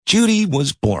Judy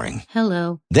was boring.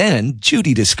 Hello. Then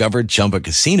Judy discovered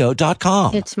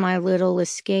ChumbaCasino.com. It's my little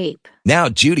escape. Now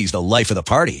Judy's the life of the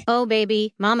party. Oh,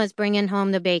 baby, mama's bringing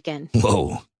home the bacon.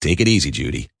 Whoa, take it easy,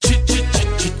 Judy.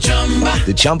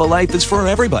 The Chumba life is for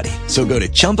everybody. So go to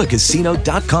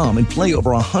ChumbaCasino.com and play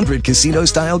over 100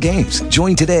 casino-style games.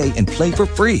 Join today and play for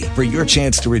free for your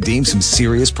chance to redeem some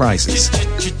serious prizes.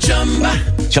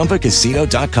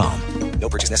 ChumbaCasino.com. No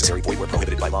purchase necessary. Void where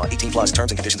prohibited by law. 18 plus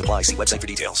terms and conditions apply. See website for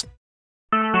details.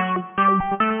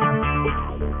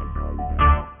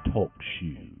 Talk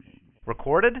shoes.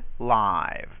 Recorded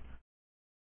live.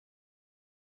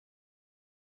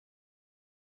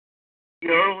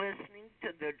 You're listening to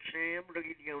the Jam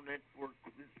Radio Network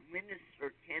with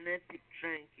Minister Kenneth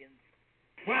Jenkins.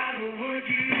 Why would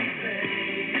you say?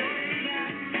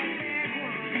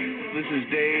 This is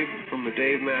Dave from the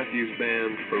Dave Matthews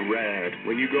Band for RAD.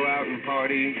 When you go out and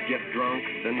party, get drunk,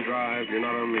 then drive, you're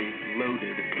not only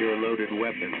loaded, you're a loaded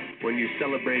weapon. When you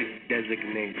celebrate,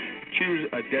 designate. Choose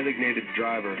a designated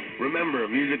driver. Remember,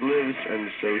 music lives,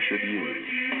 and so should you.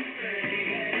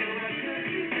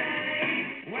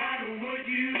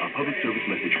 A public service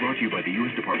message brought to you by the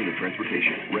U.S. Department of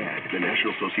Transportation, RAD, the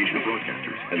National Association of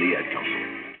Broadcasters, and the Ad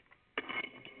Council.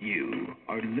 You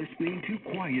are listening to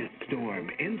Quiet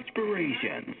Storm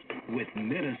Inspirations with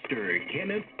Minister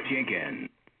Kenneth Jenkins.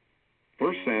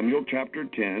 1 Samuel chapter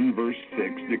 10, verse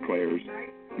 6 declares,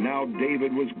 Now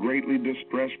David was greatly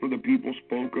distressed, for the people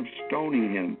spoke of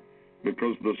stoning him,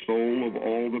 because the soul of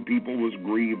all the people was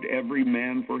grieved, every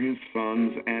man for his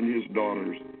sons and his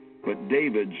daughters. But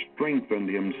David strengthened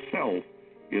himself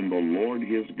in the Lord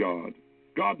his God.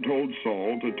 God told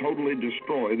Saul to totally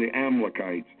destroy the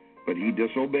Amalekites, but he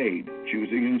disobeyed,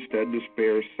 choosing instead to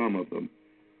spare some of them.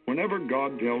 Whenever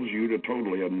God tells you to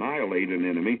totally annihilate an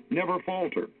enemy, never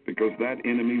falter, because that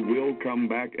enemy will come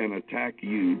back and attack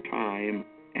you time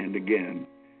and again.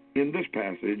 In this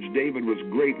passage, David was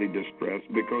greatly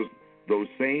distressed because those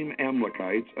same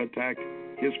Amalekites attacked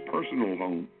his personal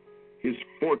home, his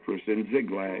fortress in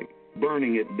Ziklag,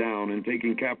 burning it down and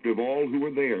taking captive all who were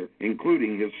there,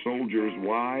 including his soldiers'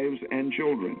 wives and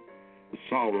children. The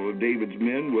sorrow of David's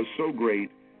men was so great,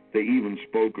 they even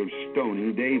spoke of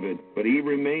stoning David, but he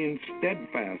remained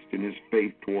steadfast in his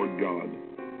faith toward God.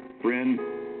 Friend,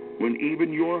 when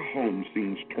even your home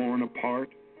seems torn apart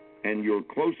and your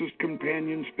closest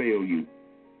companions fail you,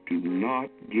 do not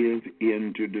give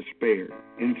in to despair.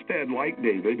 Instead, like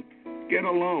David, get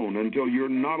alone until you're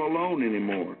not alone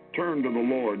anymore. Turn to the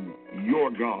Lord, your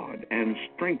God, and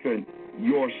strengthen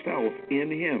yourself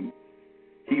in Him.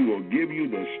 He will give you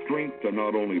the strength to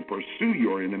not only pursue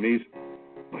your enemies,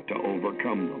 but to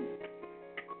overcome them.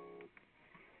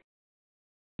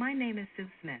 My name is Sue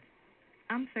Smith.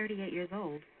 I'm 38 years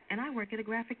old, and I work at a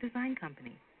graphic design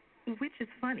company, which is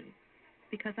funny,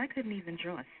 because I couldn't even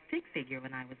draw a stick figure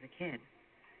when I was a kid.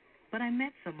 But I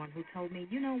met someone who told me,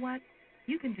 you know what?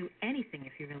 You can do anything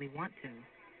if you really want to.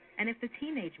 And if the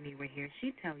teenage me were here,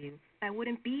 she'd tell you, I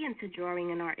wouldn't be into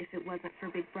drawing and art if it wasn't for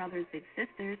Big Brothers Big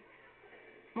Sisters.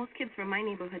 Most kids from my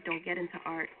neighborhood don't get into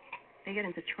art. They get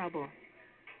into trouble.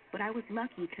 But I was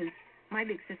lucky because my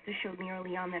big sister showed me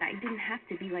early on that I didn't have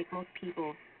to be like most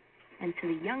people. And to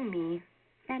the young me,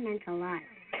 that meant a lot.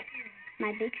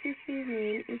 My big sister's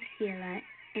name is Sheila,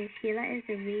 and Sheila is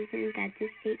the reason that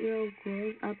this 8-year-old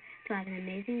grows up to have an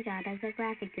amazing job as a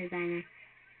graphic designer.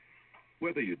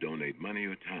 Whether you donate money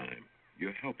or time,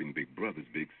 you're helping Big Brothers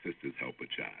Big Sisters help a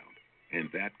child,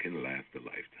 and that can last a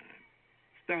lifetime.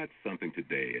 Start something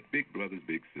today at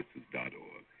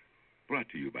BigBrothersBigSisters.org. Brought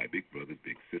to you by Big Brothers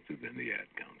Big Sisters and the Ad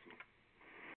Council.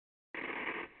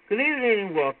 Good evening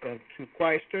and welcome to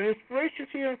Quiet Storm Inspirations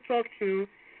here on Talk Shoe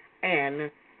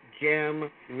and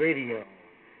Jam Radio.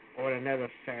 On another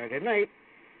Saturday night,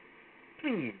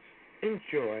 please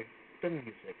enjoy the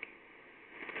music.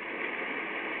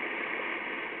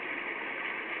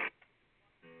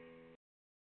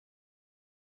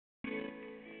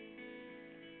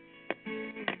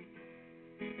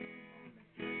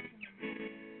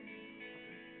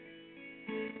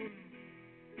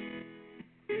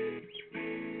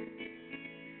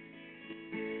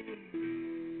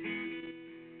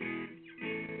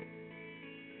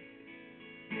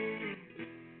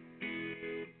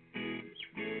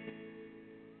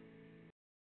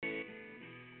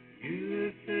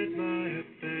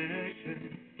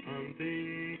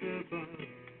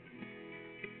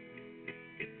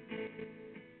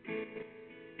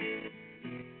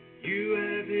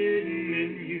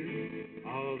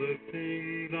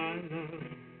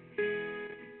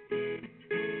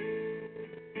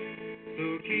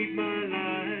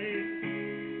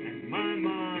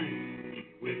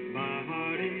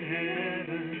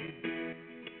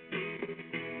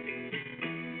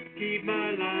 keep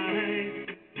my life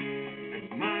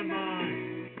and my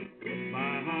mind with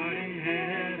my heart in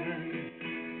heaven.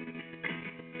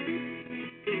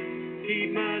 Keep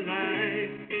my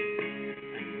life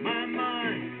and my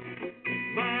mind with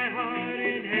my heart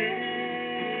in heaven.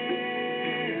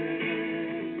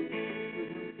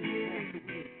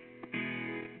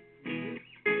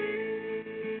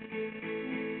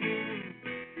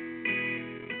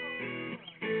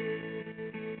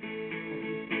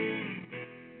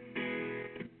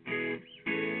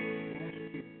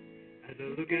 As I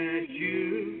look at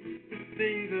you, the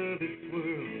things of this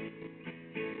world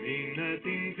mean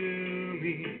nothing to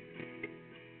me.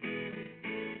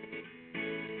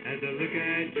 As I look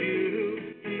at you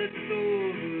and the soul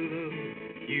of love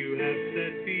you have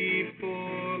set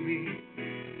before me,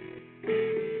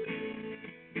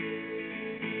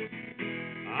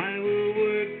 I will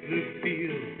work the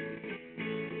field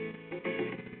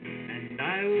and I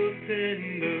will tend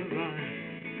the line.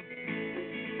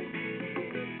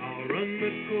 I'll run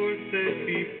the course set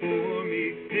before me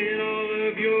in all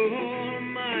of your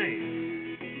might.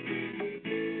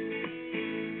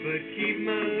 But keep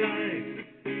my life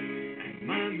and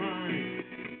my mind,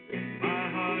 my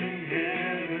heart in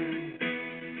heaven.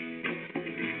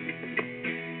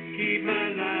 Keep my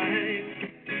life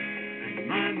and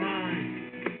my mind,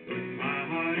 my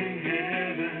heart in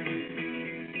heaven.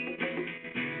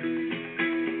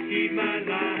 Keep my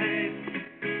life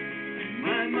and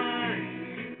my mind,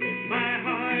 my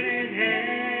heart in heaven.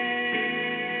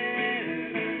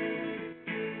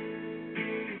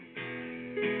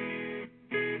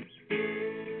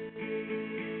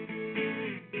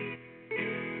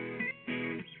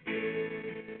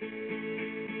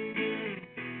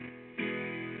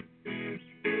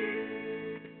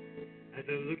 As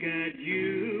I look at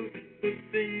you, the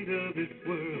things of this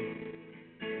world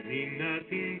mean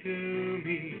nothing to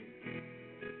me.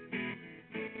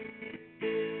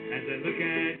 As I look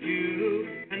at you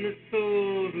and the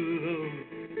souls of those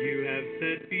you have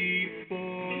set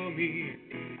before me,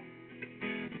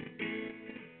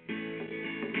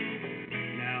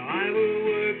 now I will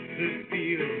work the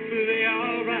field till they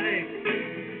are ripe,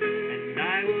 and I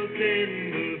will tend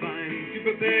the vine to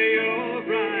prepare your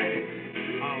bride.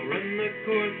 I'll run the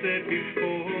course set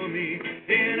before me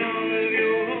in all of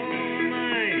your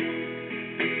might.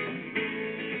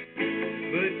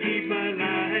 But keep my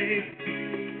life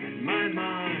and my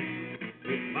mind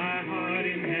with my heart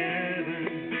in heaven.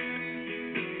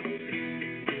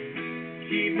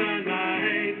 Keep my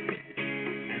life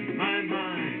and my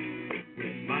mind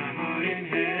with my heart in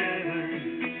heaven.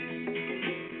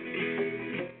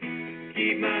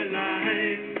 Keep my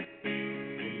life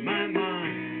and my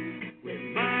mind with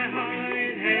my heart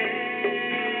in heaven.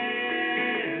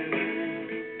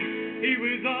 It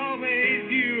was always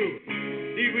you,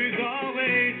 it was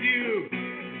always you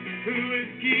who was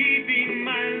keeping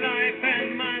my life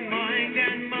and my mind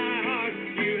and my heart.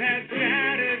 You have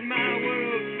shattered my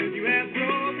world, you have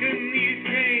broken these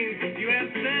chains, you have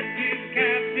set this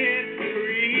captive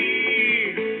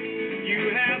free.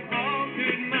 You have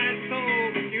altered my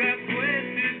soul, you have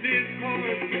twisted this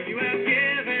course, you have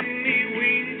given me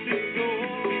wings to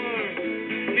soar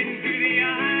into the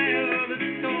eye of the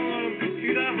storm, to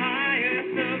the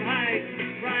highest of heights,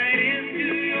 right into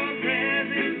your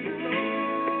presence,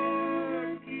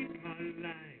 Lord. Keep my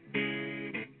life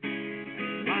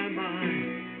and my mind,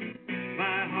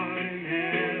 my heart in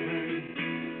heaven.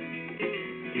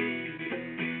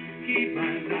 Keep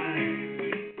my life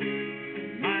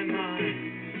and my mind,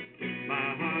 my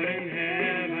heart in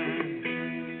heaven.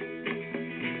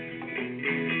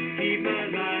 Keep my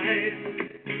life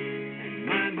and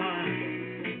my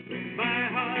mind, my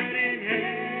heart in heaven.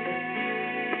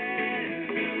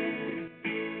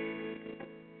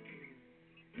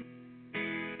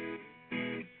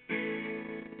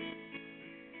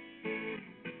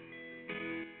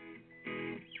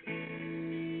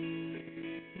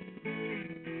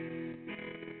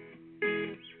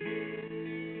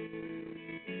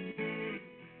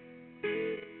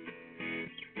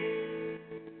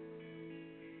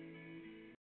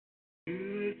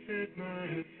 You set my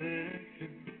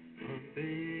affection on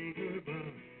things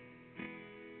above.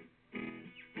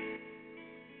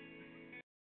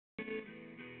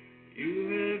 You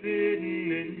have hidden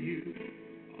in you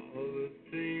all the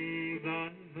things I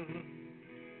love.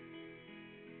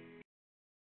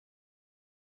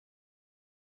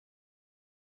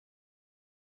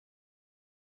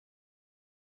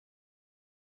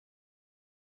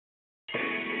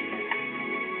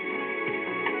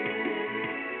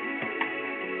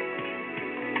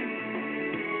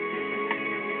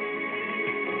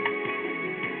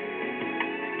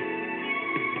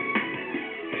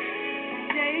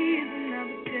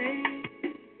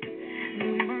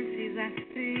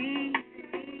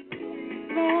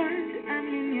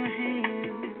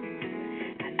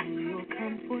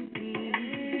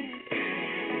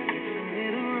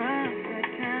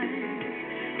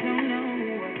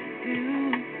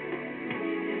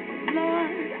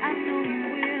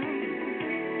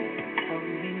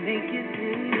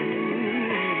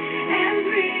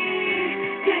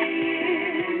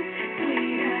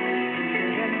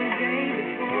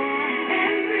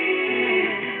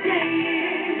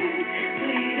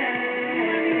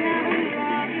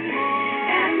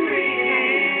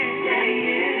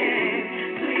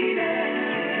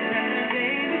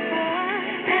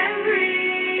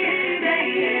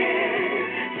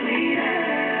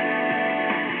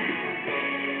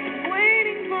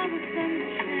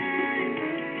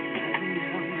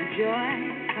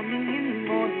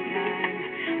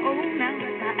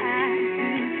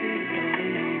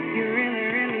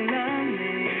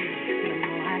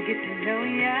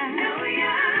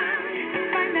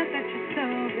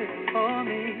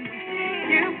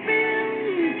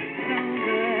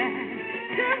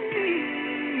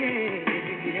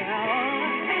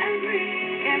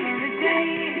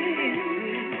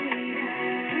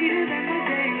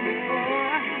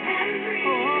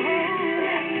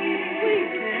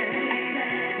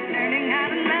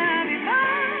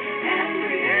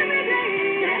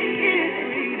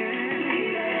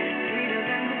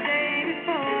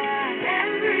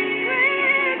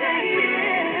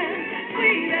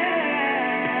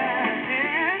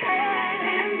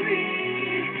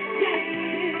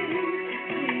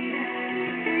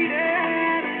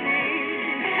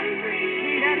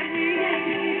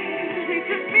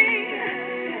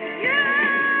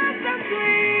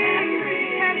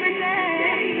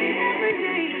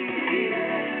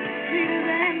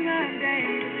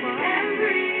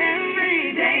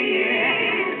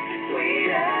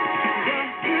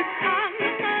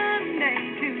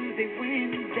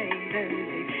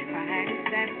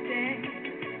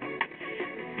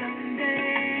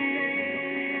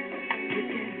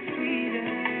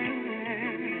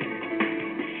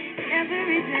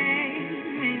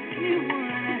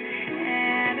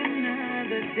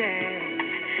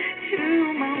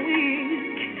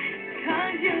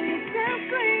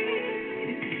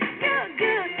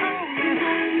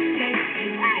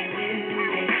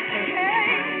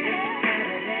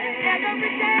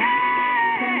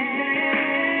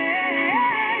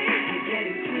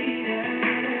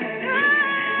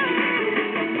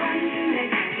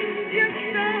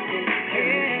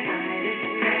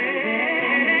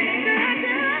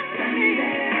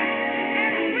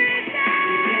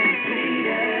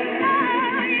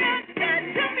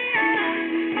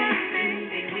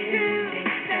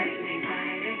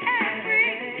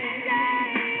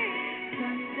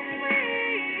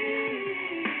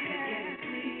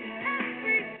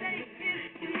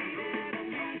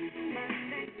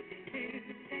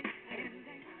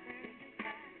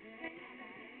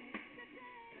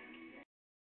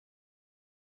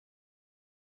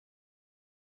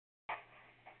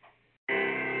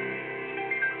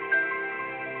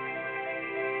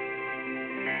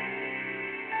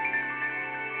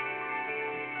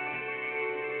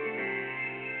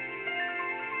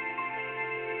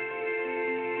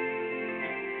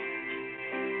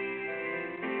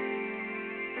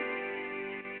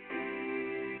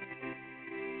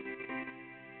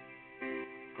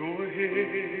 Go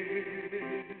ahead,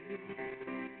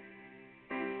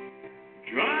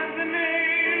 drive the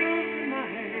nails in my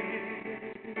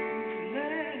hands,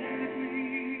 let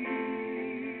me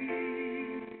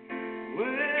breathe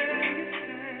where you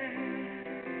stand.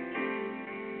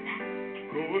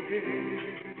 Go ahead.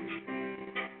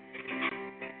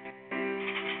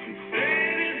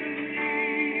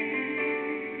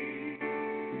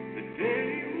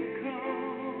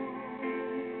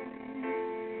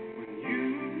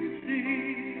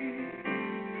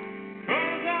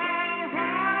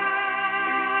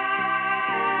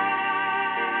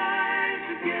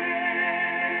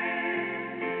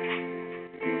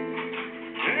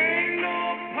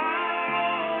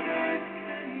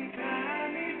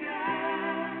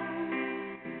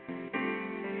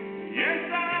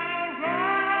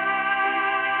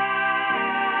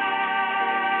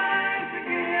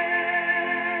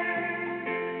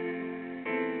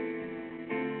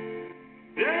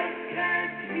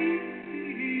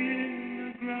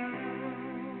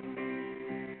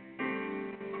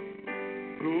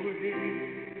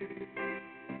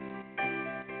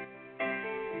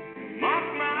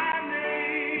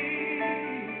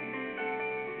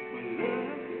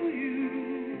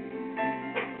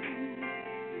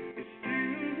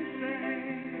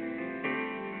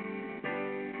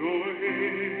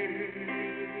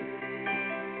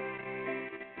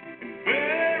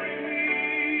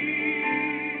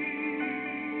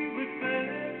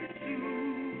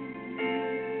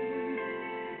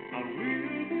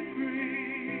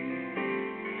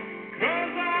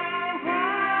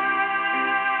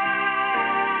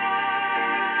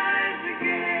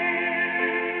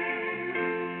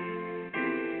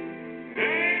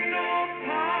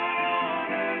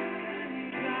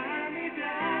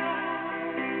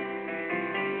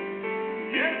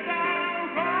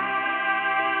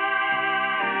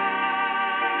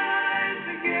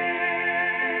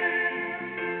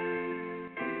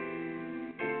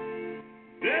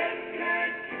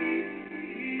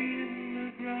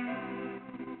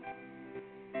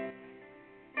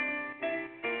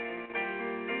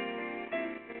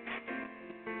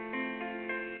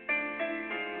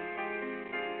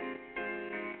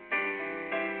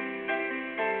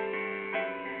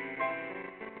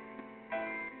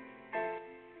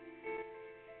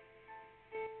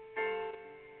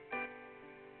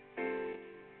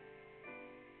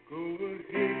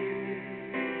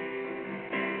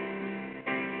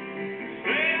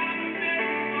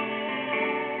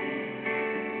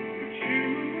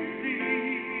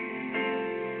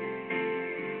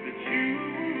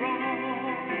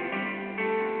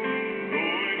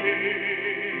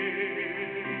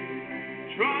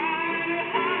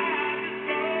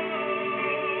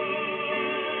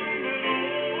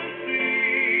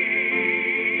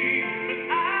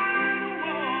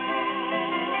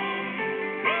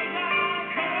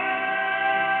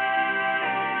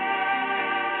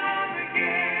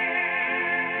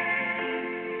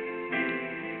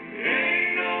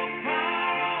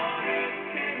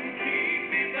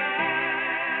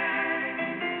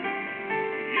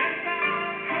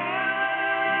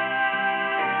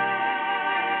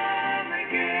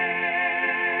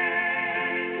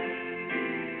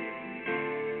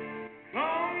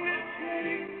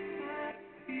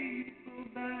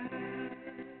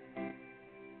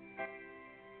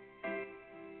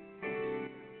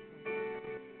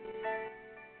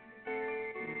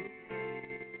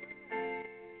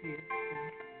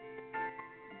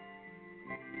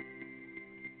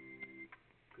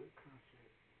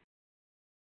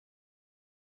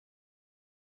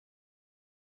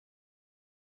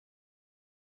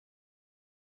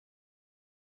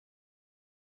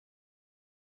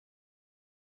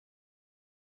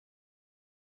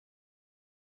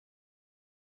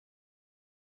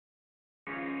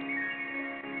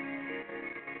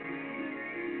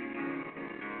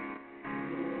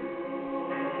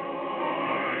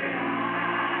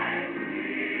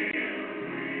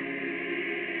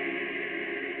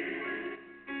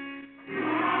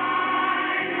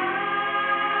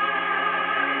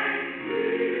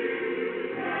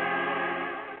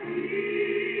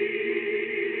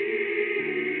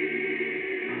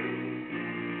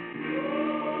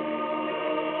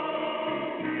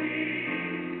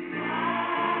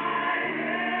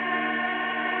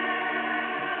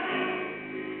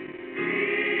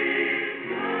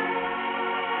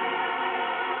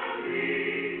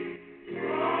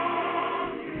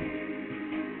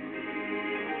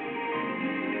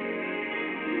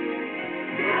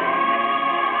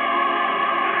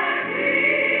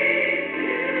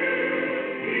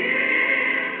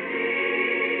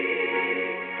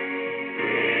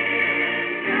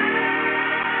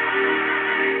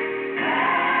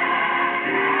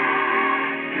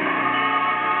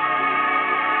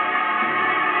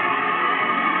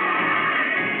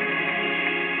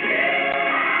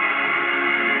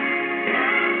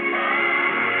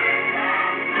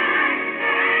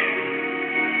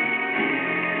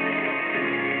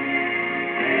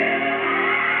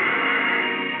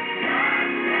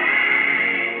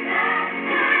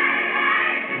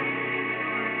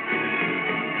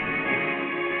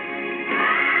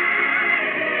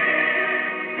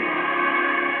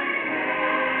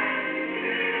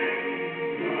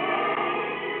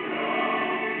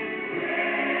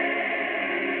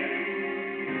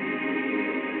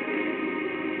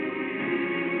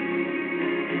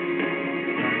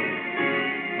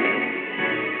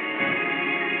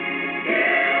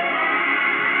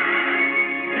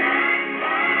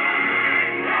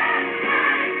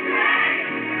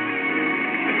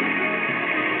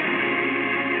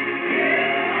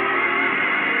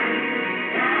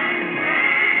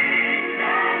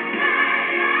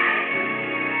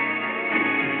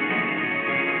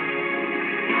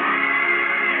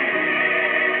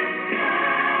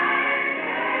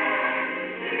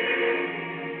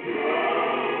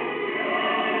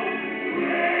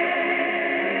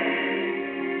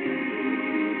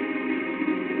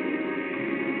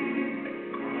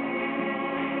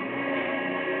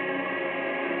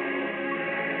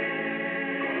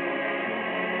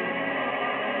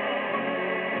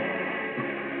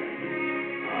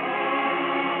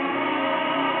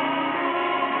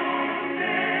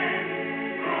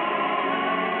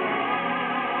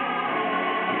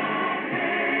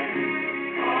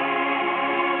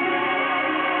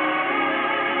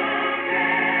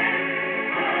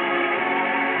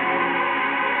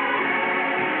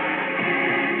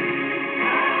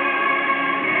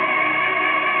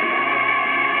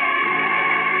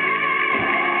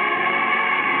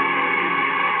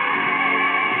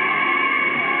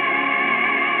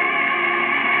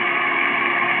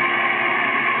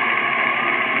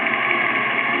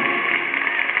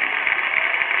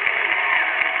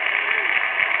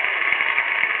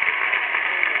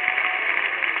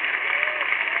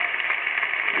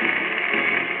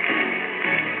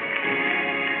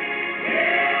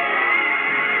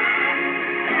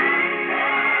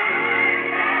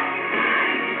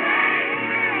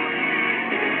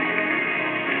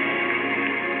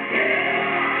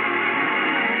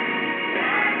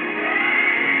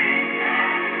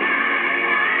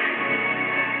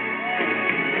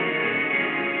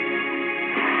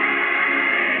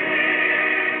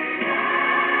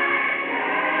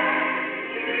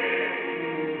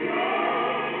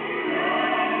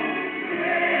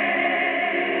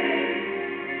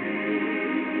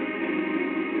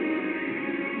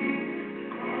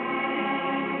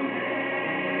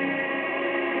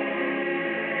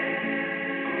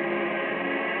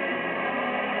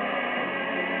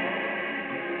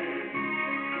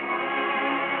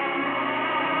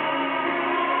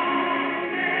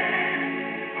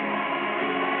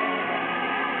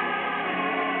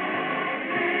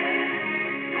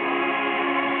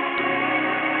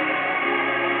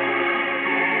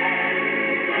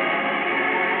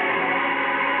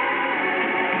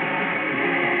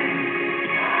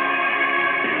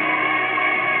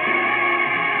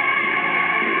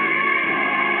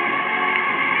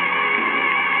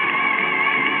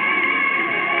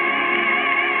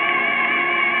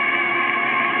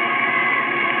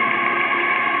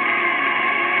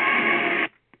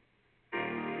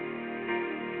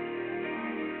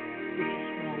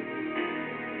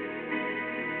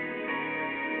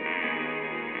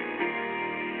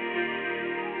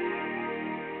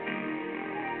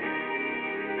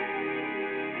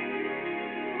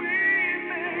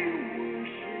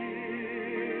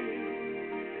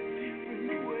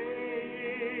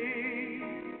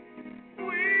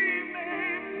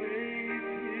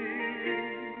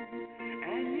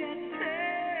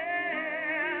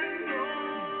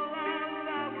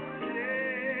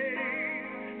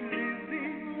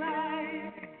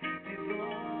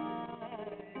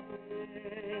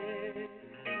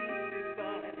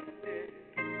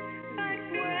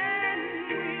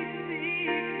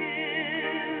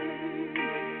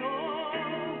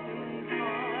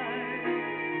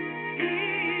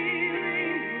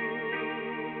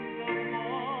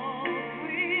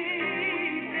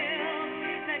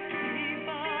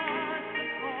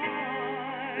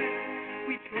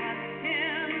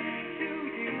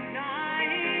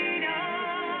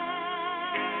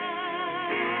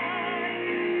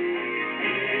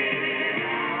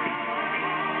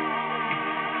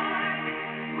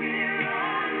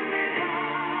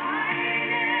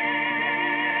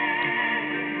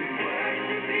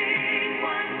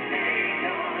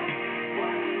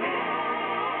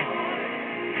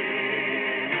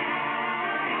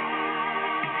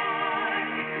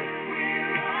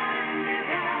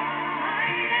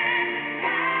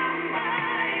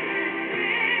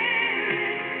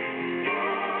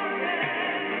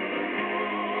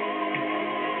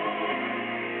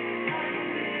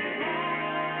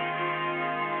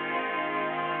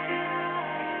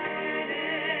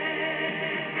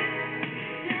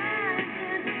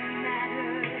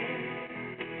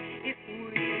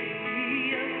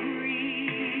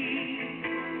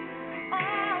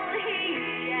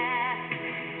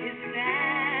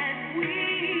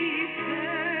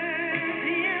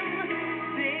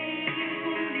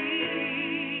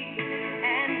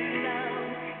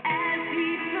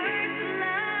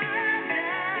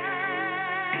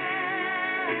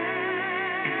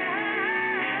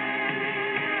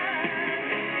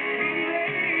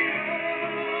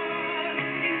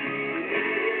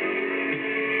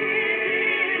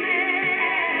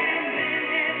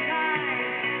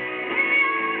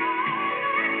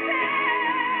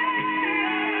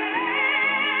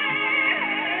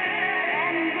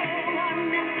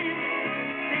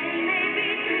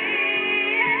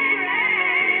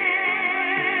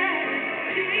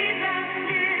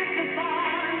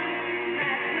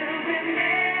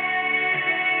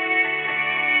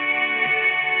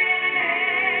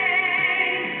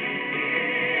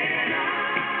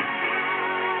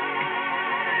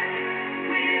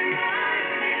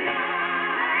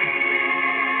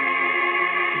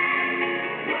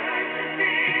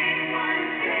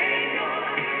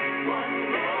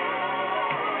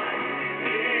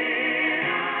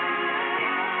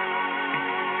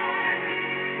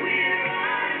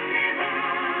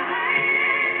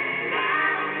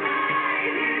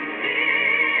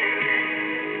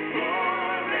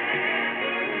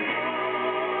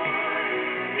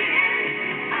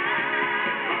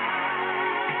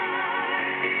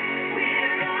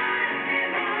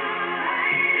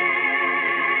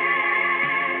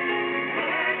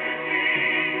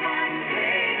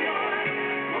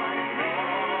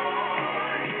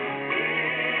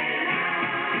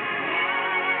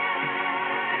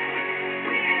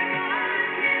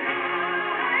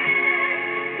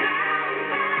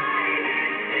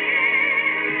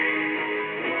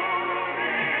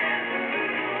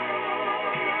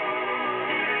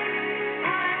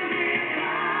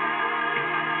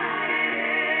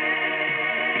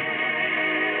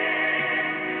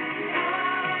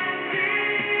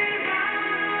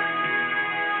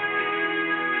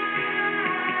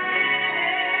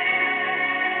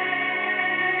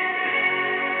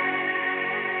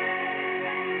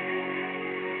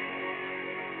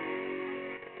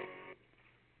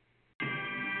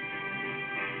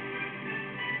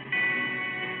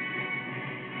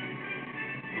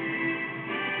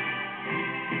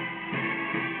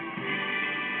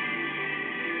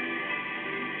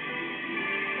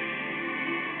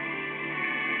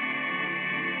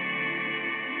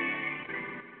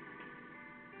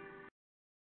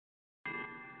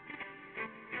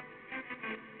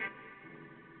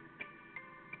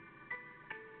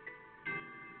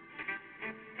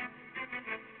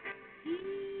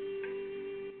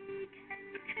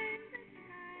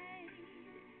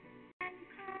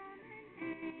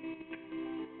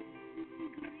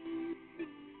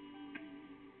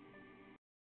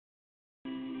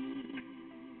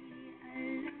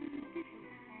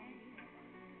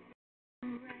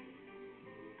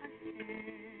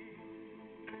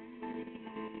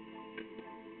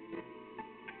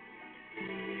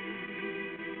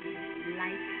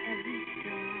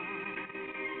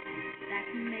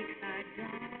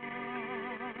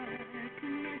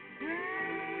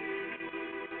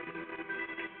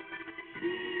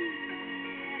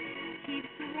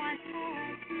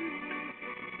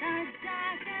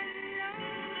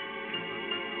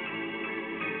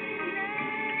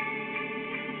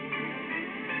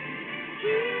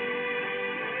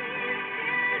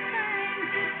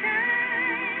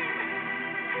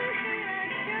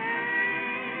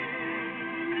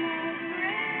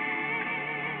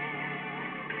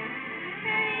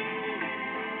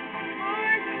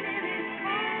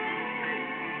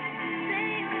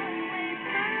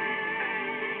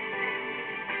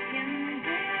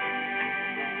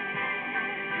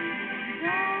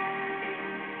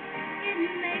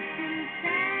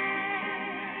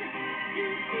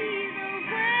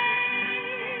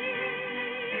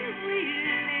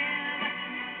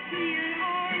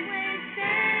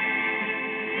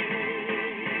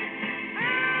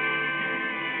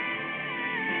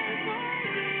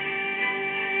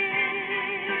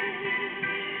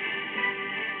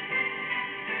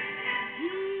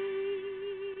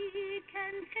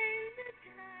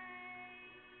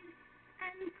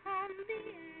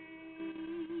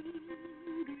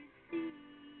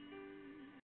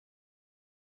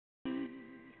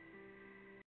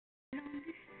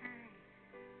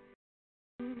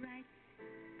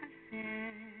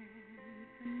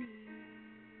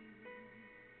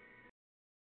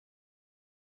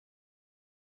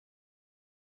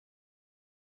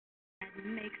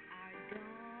 Makes our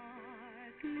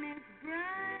darkness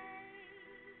bright,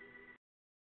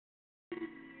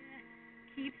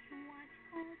 keeps watch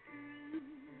all through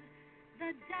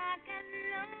the dark and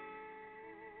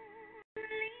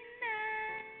lonely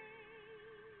night.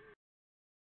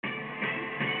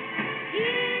 He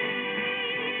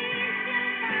still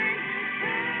finds the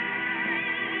time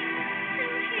to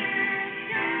hear a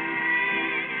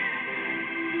chime,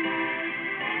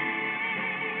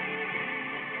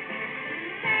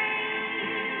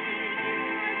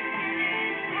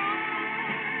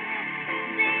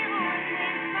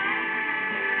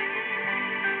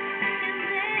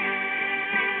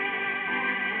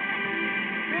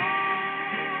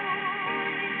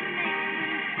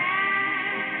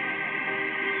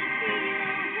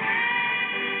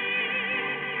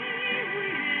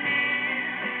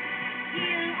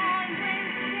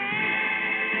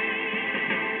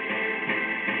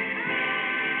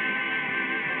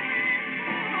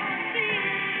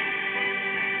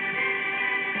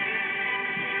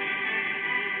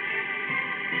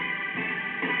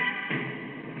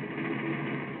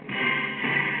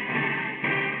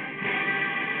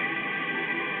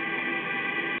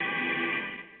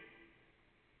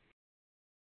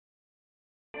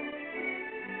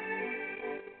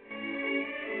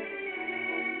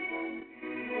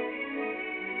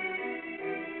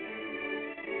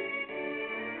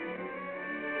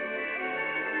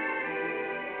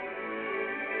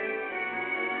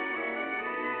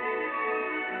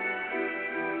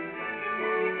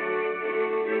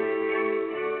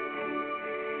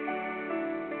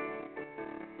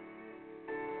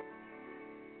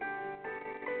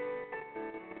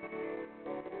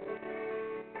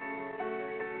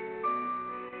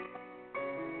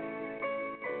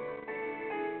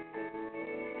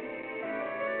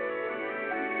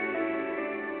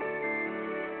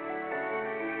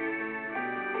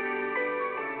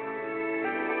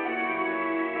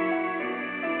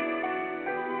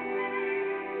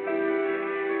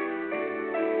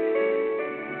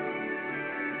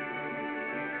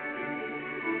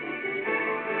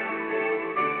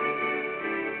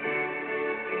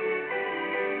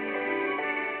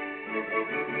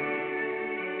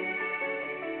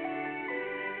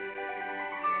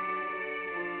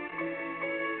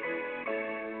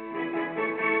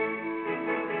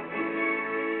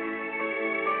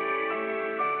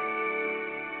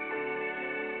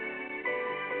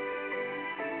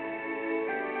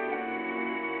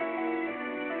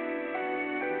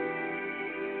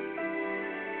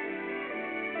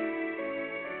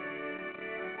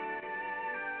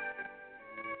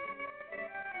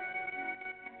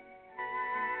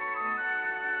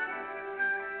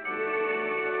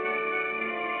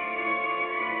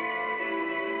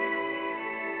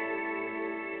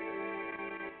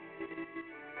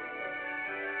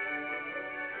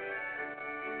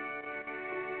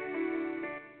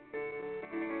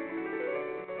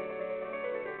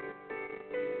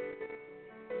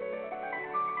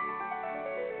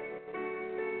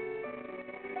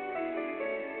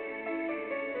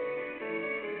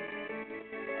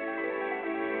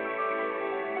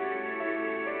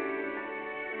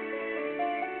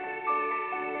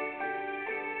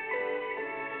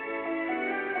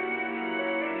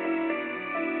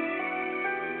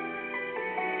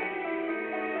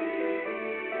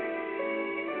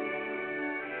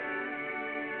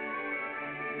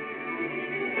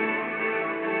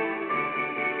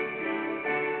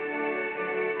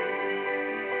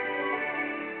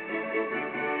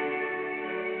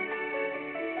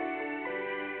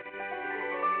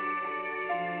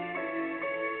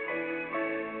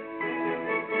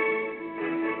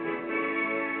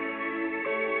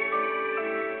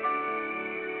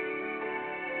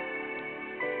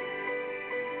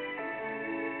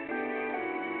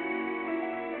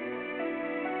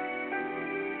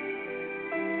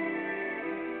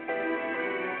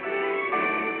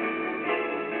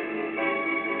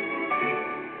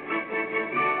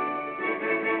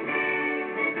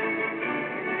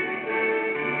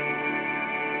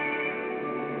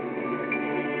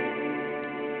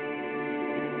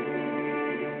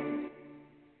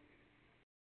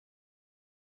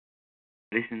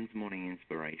 Listen's Morning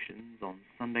Inspirations on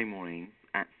Sunday mornings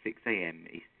at 6 a.m.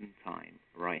 Eastern Time,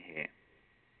 right here.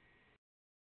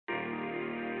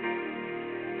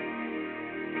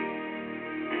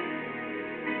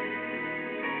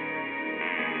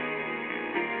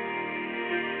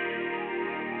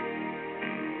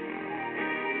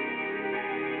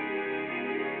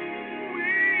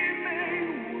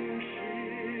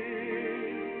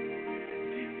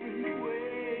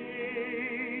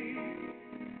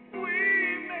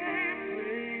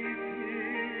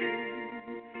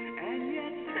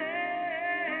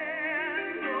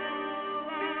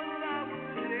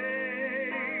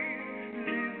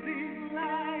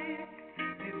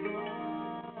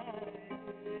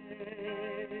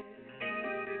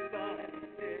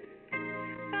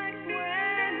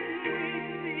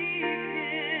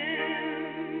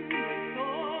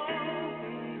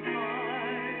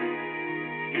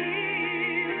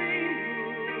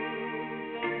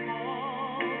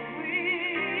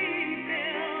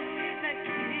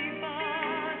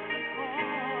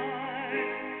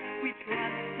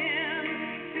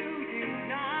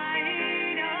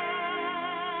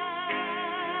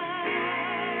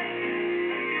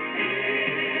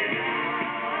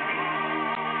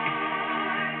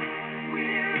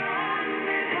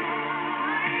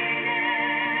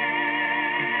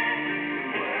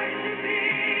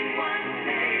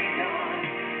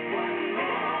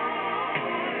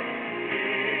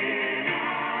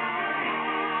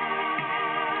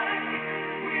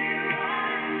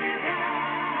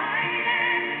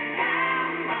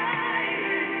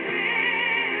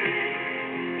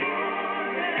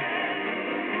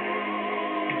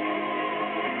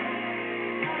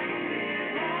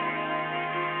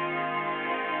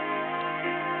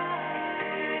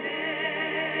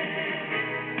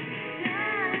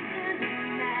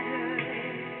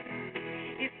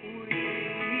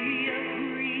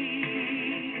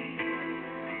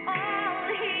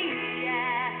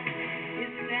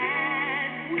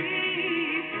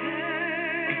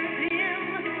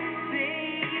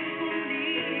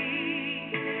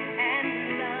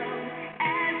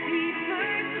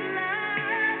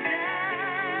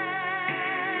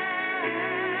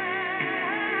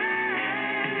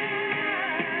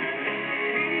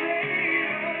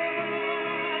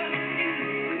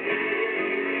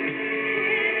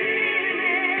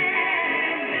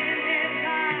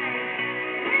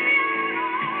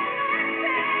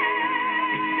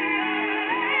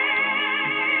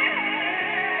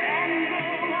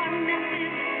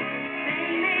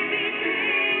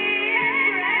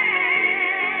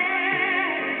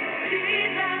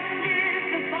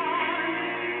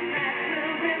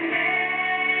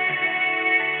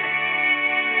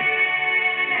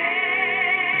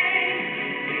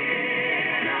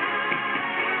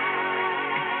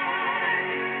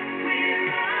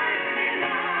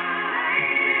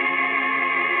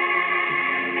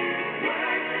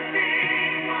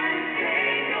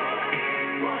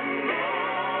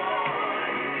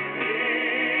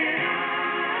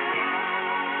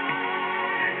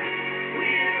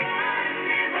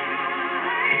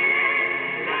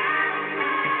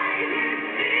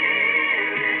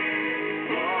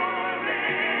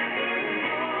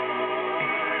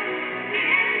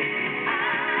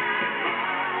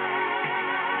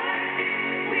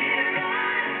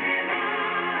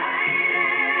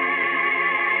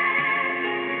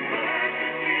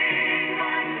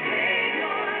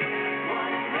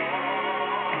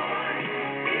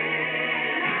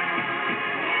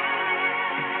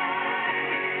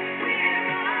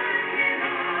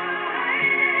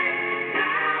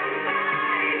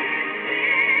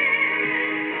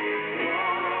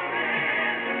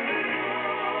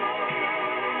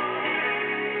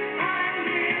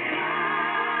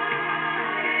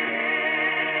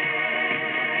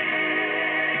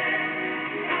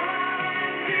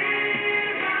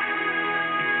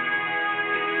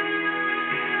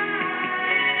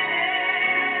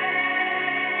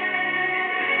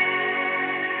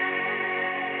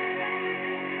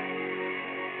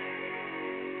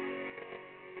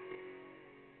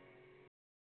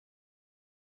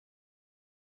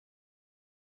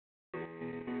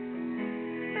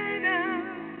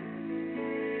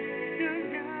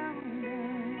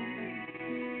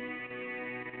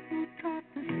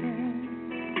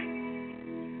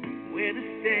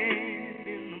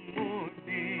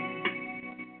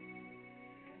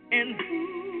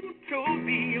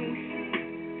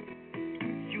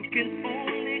 can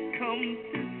only come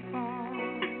this far.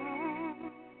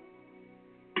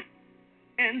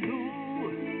 And who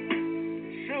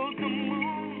showed the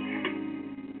moon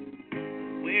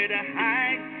where the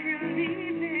heights you're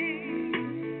leaving?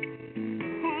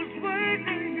 Whose words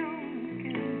alone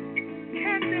can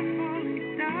catch a falling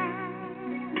star?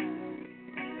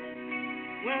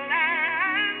 Well, I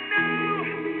know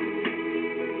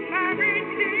my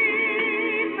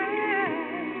Redeemer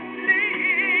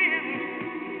lives.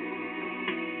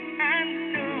 I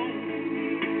know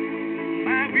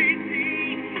my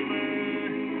Redeemer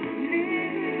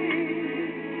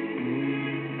lives.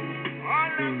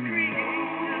 All of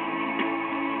creation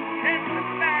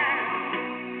testifies.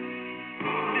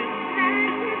 This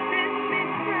night he sets me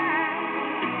free.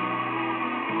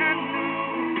 I know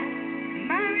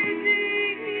my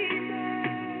Redeemer.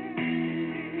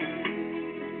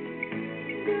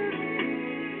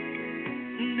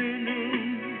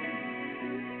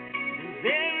 The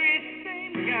very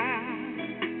same God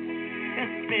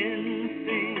has been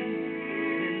seen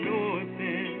in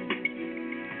orphan,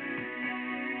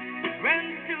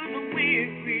 runs to the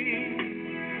weary,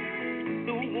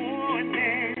 the worn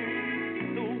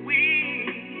and the weak,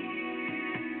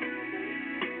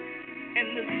 and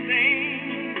the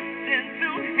same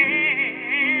gentle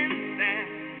hands that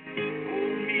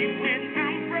hold me when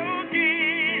I'm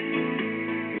broken.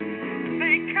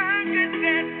 They conquer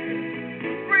death,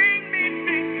 bring me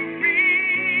victory.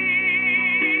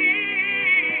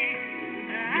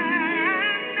 I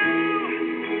know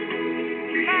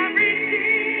my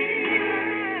Redeemer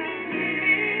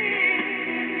lives.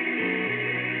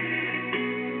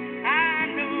 I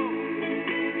know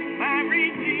my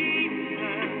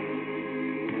Redeemer,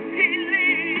 He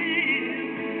lives.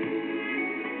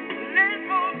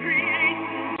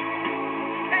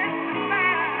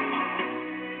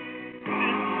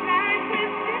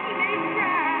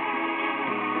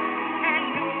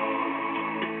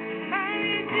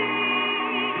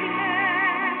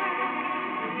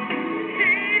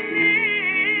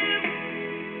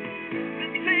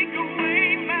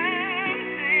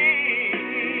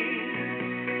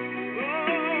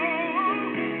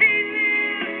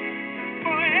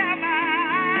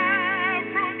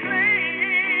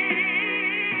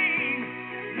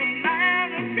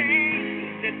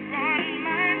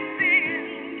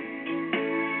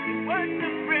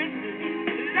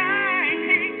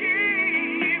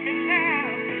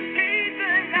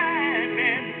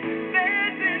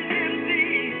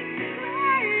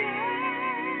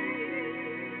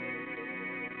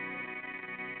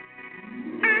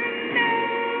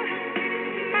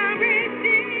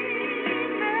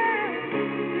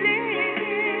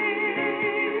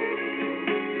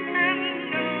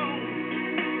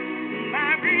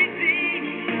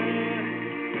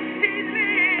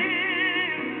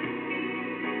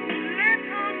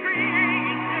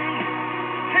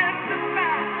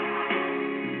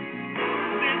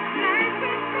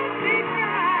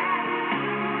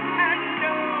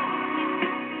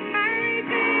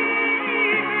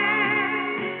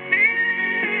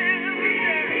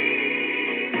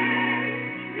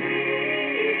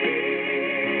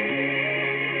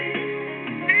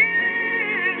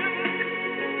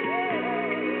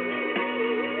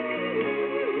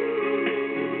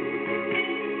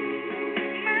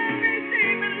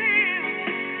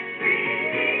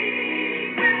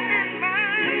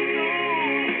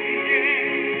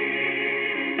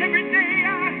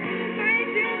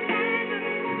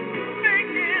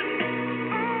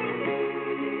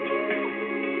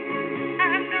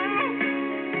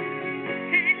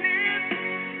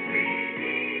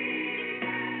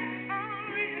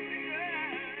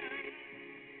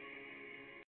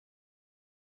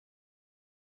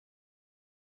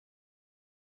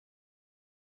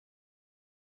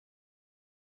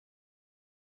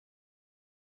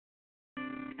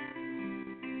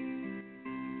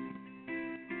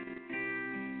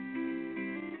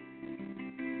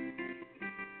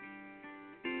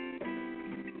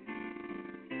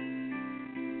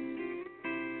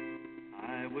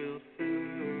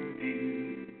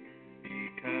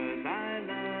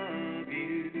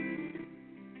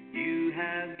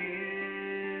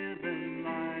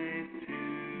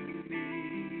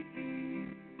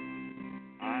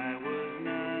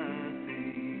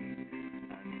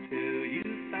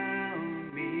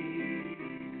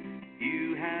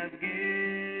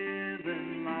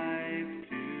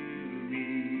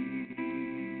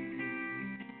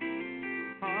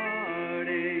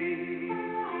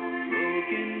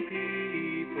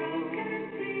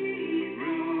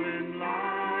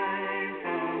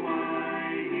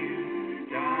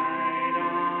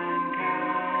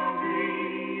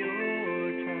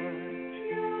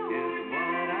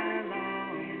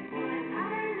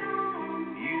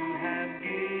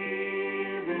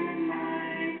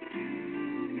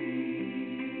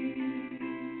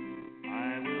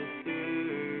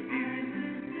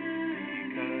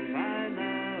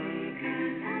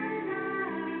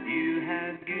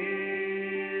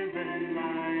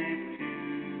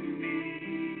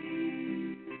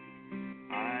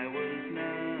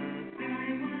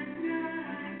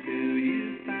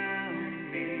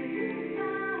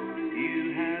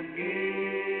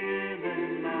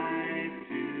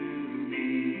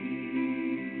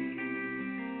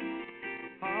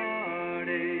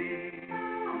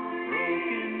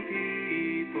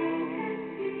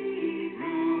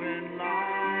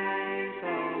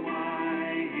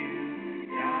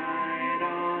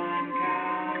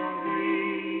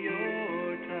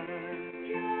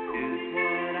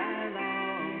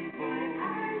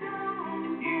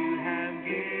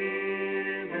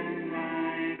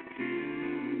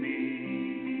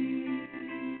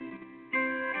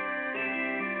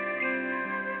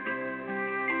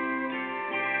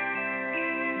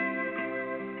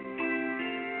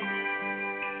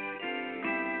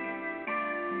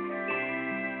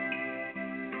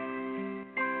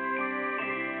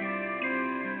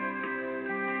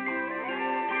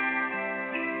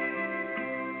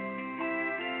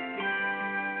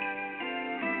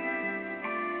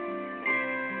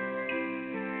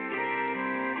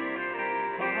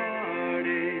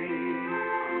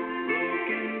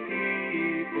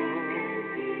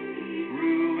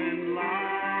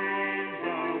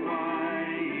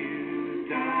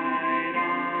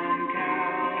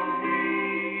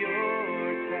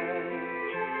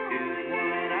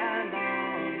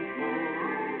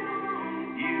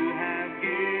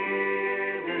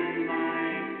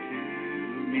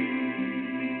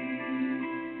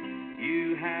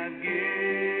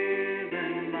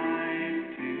 given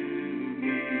life to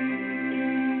me.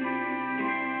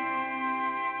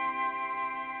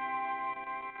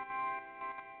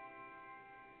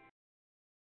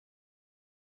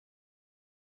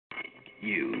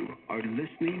 You are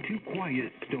listening to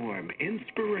Quiet Storm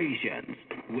Inspirations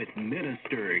with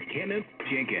Minister Kenneth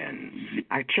Jenkins.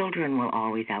 Our children will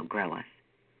always outgrow us,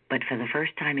 but for the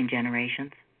first time in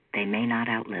generations, they may not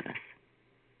outlive us.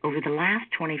 Over the last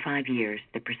 25 years,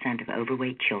 the percent of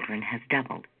overweight children has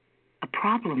doubled, a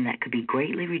problem that could be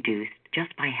greatly reduced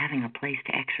just by having a place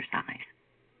to exercise.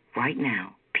 Right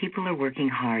now, people are working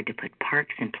hard to put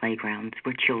parks and playgrounds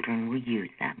where children will use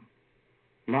them.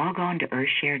 Log on to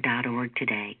earthshare.org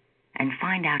today and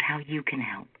find out how you can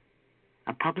help.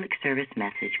 A public service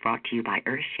message brought to you by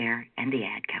Earthshare and the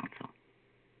Ad Council.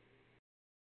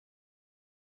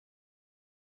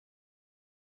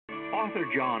 Author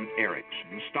John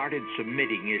Erickson started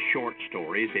submitting his short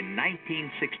stories in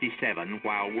 1967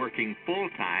 while working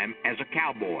full-time as a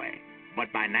cowboy.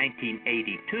 But by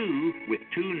 1982, with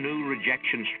 2 new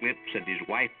rejection slips and his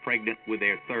wife pregnant with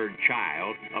their 3rd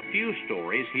child, a few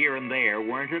stories here and there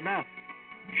weren't enough.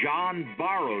 John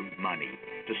borrowed money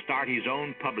to start his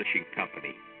own publishing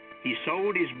company. He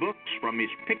sold his books from his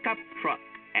pickup truck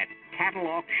at cattle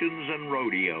auctions and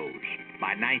rodeos.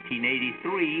 By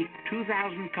 1983,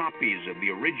 2,000 copies of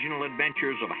the original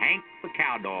adventures of Hank the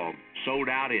Cowdog sold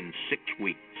out in 6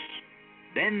 weeks.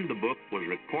 Then the book was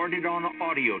recorded on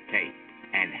audio tape,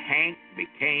 and Hank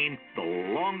became the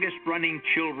longest-running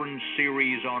children's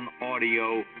series on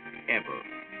audio ever.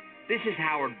 This is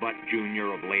Howard Butt,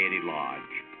 Jr. of Laity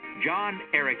Lodge. John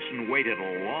Erickson waited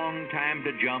a long time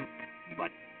to jump,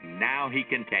 but now he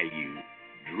can tell you,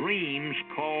 dreams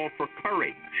call for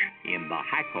courage in the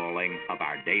high calling of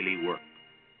our daily work.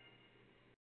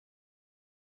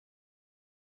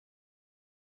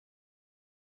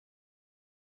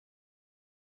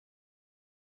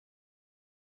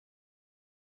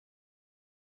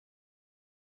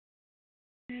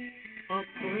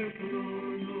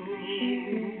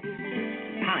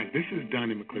 Hi, this is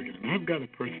Donnie McCligan, and I've got a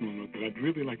personal note that I'd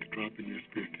really like to drop in your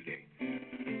spirit today.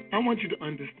 I want you to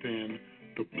understand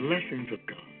the blessings of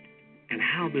God and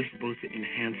how they're supposed to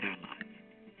enhance our lives.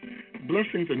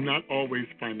 Blessings are not always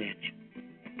financial,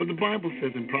 but the Bible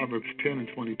says in Proverbs 10 and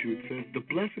 22, it says, the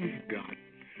blessings of God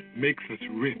makes us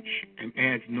rich and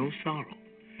adds no sorrow.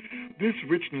 This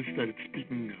richness that it's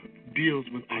speaking of deals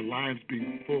with our lives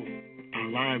being full, our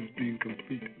lives being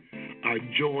complete, our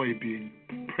joy being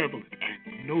prevalent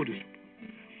and noticeable,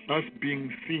 us being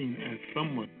seen as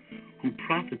someone who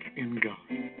profits in God.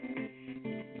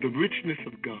 The richness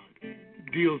of God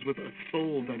deals with a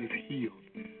soul that is healed,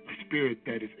 a spirit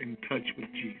that is in touch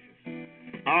with Jesus.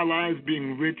 Our lives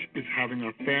being rich is having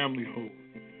our family whole,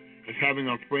 is having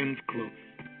our friends close,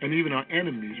 and even our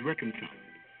enemies reconciled.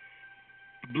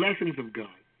 The blessings of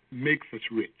God makes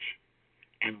us rich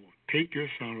and will take your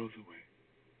sorrows away.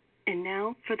 And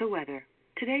now for the weather.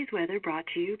 Today's weather brought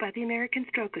to you by the American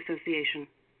Stroke Association.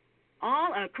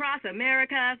 All across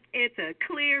America, it's a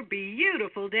clear,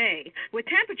 beautiful day with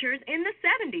temperatures in the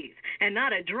 70s and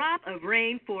not a drop of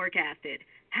rain forecasted.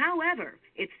 However,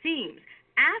 it seems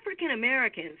African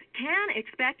Americans can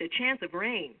expect a chance of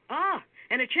rain.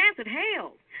 And a chance of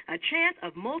hail. A chance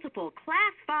of multiple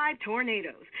Class 5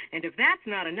 tornadoes. And if that's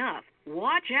not enough,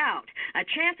 watch out. A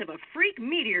chance of a freak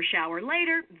meteor shower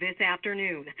later this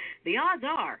afternoon. The odds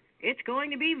are it's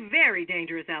going to be very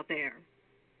dangerous out there.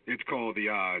 It's called the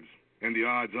odds. And the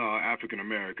odds are African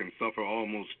Americans suffer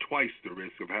almost twice the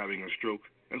risk of having a stroke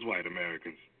as white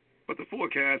Americans. But the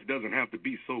forecast doesn't have to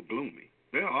be so gloomy.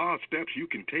 There are steps you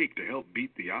can take to help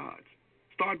beat the odds.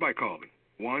 Start by calling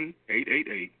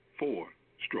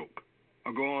 1-888-4-STROKE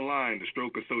or go online to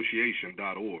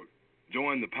strokeassociation.org.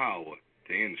 Join the power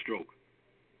to end stroke.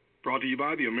 Brought to you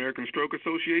by the American Stroke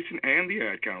Association and the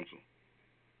Ad Council.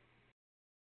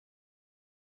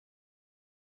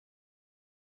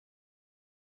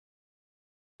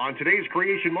 On today's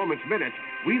Creation Moments Minute,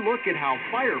 we look at how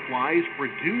fireflies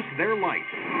produce their light.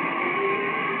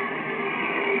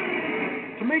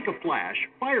 To make a flash,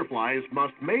 fireflies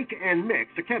must make and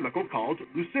mix a chemical called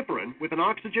luciferin with an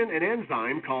oxygen and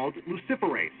enzyme called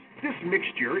luciferase. This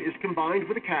mixture is combined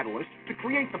with a catalyst to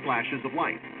create the flashes of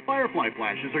light. Firefly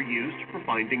flashes are used for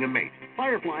finding a mate.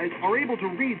 Fireflies are able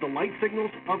to read the light signals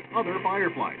of other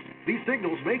fireflies. These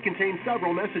signals may contain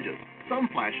several messages. Some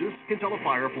flashes can tell a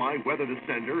firefly whether the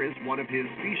sender is one of his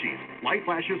species. Light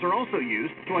flashes are also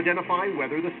used to identify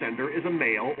whether the sender is a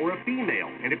male or a female.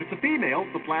 And if it's a female,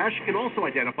 the flash can also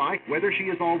identify whether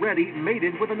she is already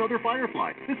mated with another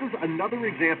firefly. This is another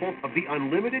example of the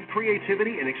unlimited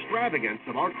creativity and extravagance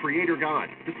of our Creator God.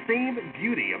 The same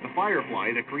beauty of the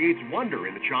firefly that creates wonder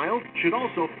in the child should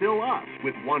also fill us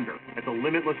with wonder at the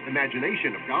limitless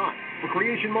imagination of God. For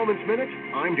Creation Moments Minute,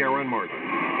 I'm Darren Martin.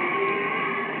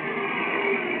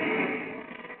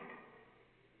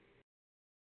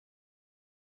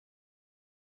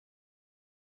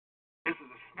 This is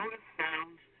the smoothest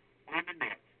sounds on the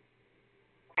net.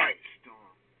 Quiet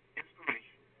Storm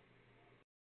Inspiration.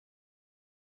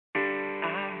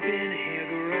 I've been here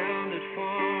grounded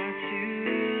for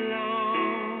too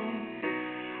long.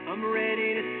 I'm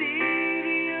ready to see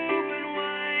the open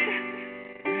wide,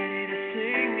 ready to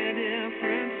sing a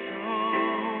different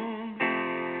song.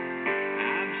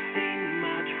 I've seen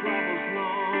my troubles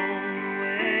long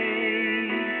way.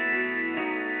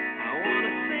 I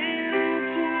wanna sail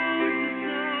towards the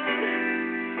sun.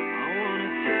 I wanna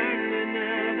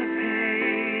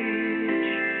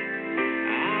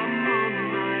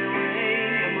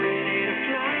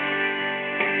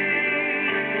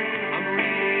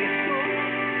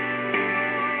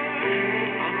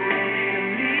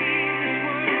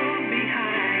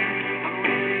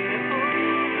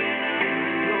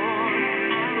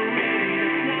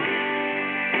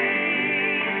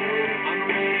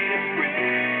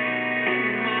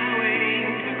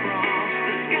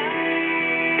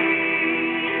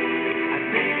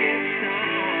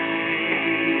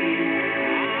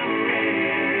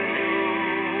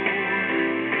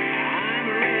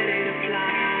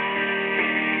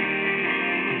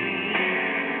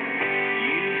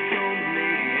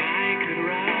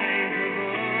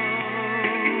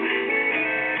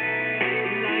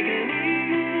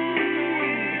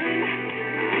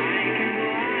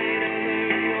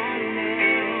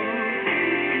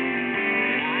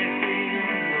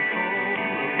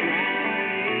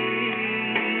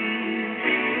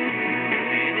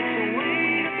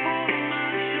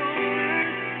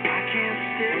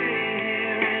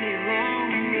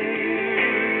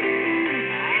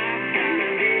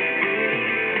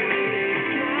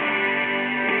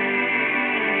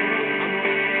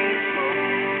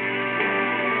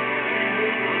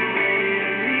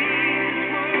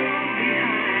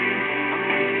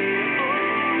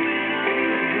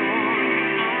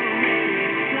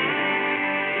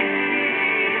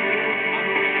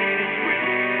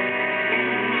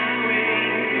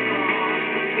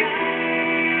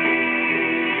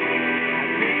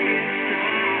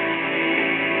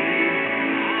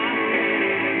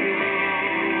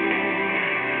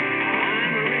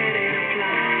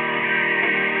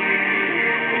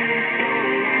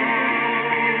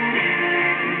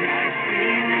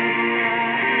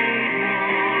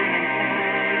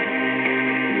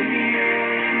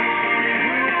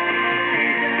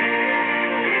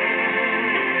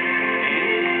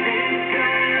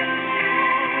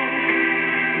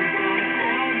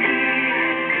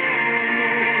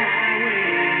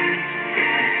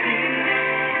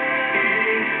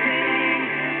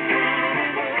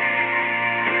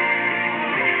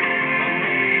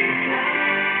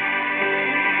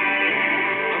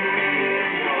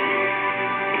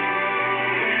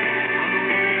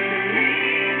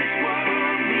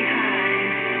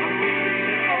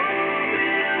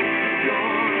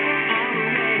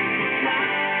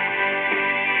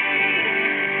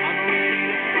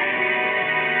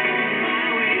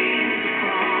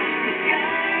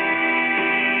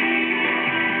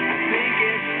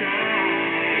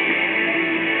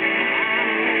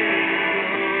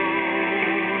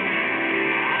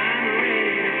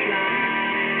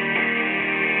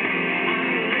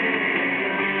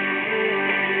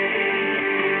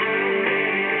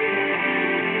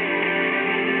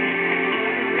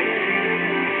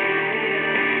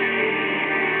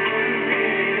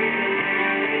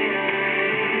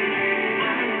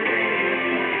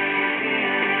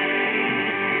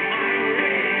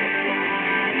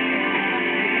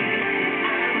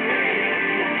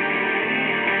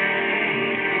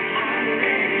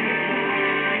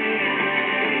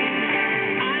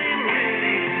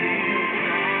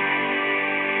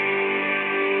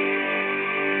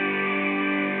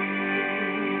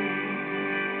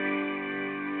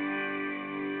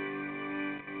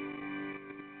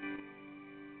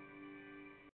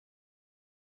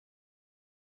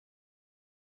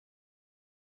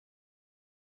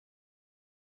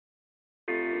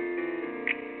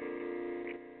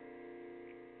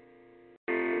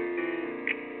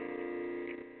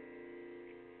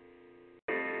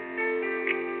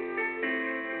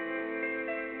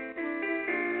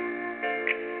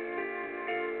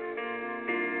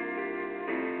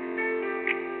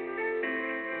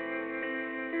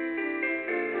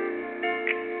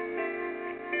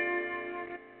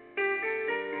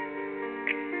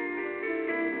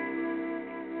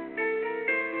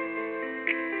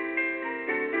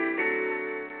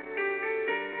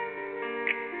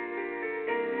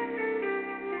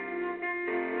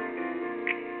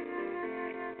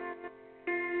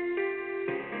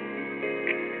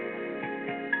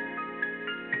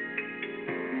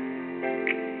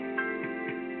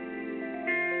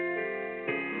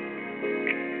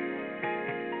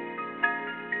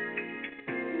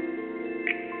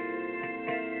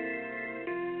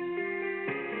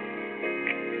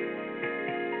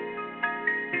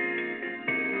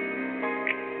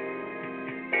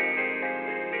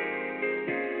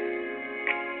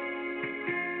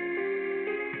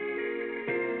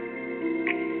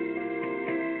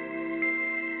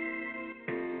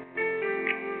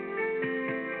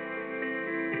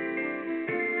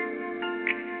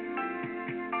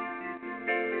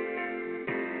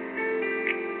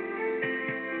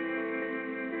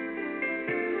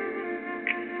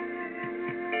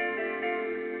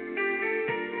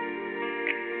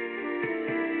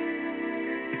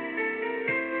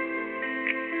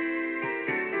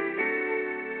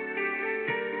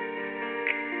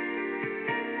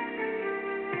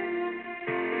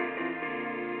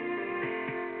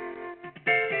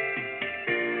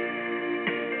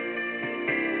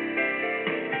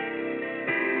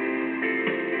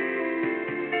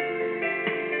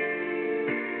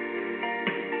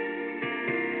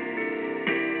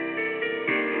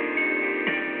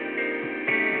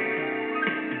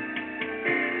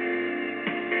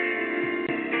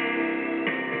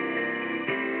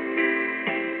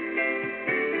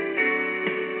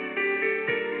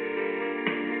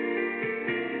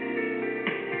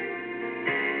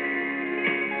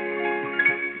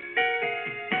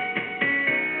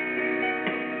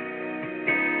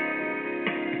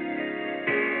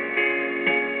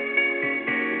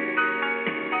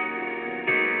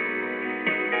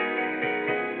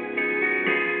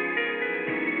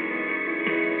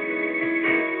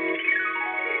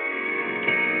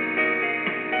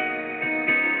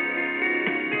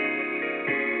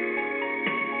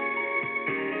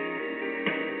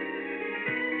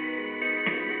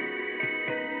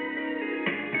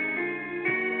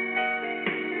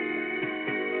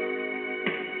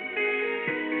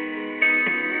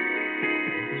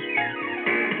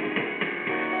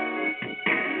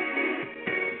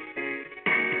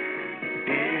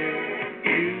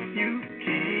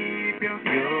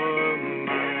your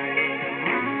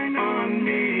mind on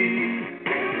me.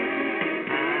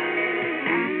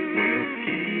 I will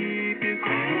keep you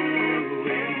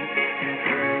cool in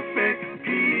perfect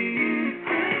peace.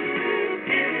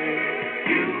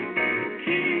 You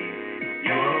keep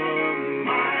your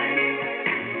mind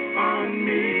on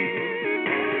me.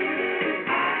 I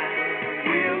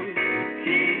will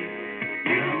keep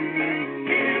you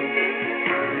in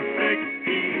perfect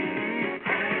peace.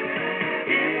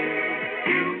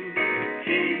 You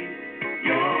keep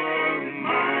your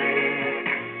mind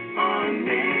on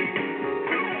me.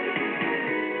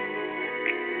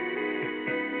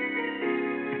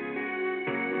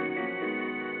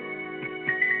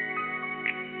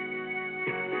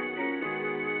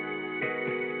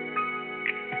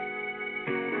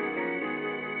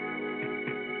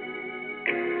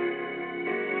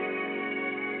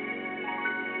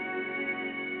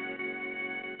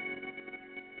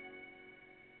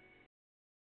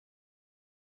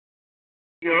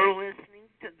 You're listening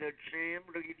to the Jam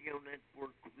Radio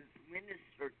Network with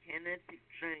Minister Kenneth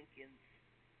Jenkins.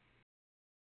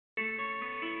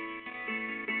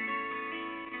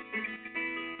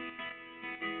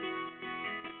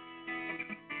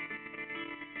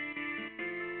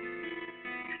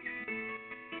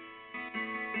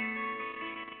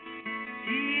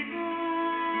 Jesus,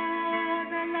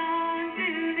 I long to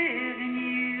live in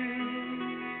you,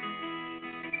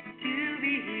 to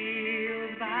be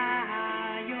healed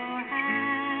by your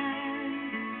hand.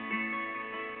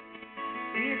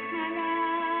 It's my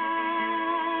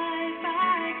life I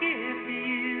give to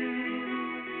you,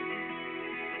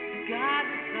 God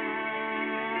the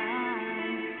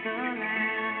Son, the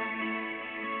Lamb.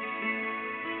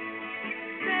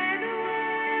 Say the word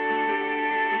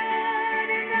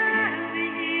and I'll be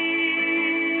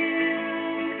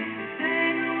healed. Say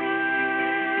the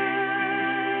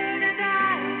word and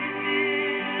I'll be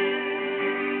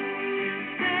filled.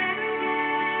 Say the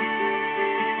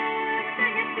word,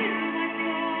 sing it to my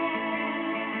soul.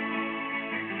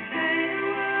 Say the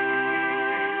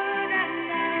word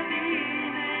and I'll be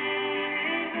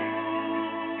made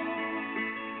whole.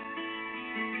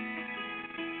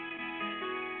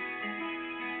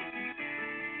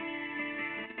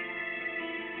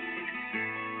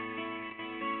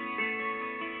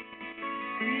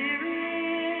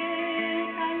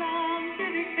 Spirit, I long to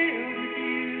be filled with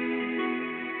you.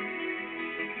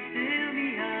 Fill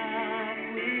me up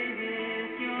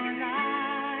with your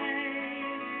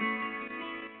light.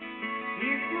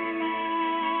 It's my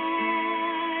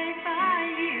life I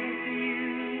yield to you.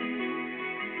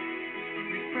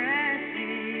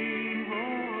 Refreshing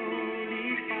holy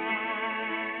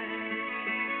fire.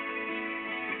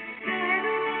 Say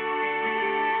the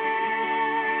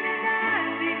word and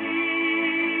I'll be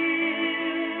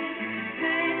healed.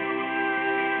 Say the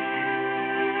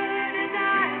word and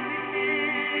I'll be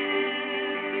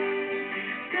filled.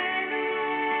 Say the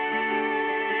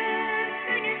word,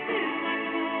 sing it to my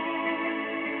soul.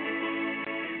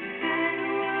 Say the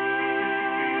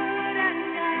word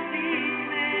and I'll be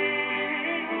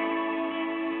made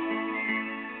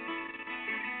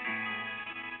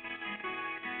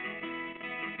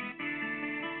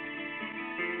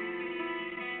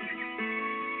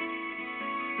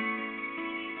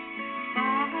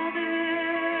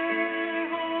Father,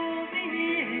 hold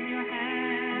me in your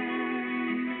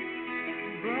hand.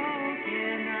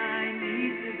 Broken, I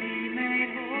need to be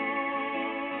made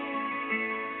whole.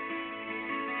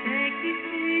 Take these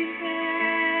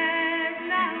pieces,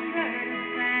 numbered in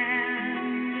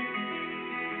sand,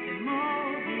 and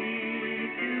mold me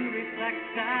to reflect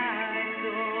thy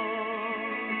soul.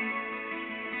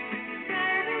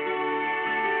 Say the word,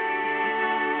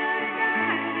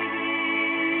 I'll be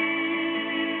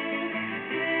healed.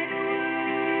 Say the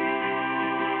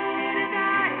word, and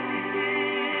I'll be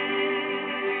filled.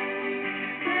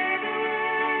 Say the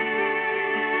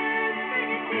word,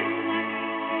 sing it to my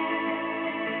soul.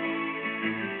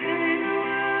 Say the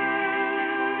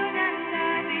word, and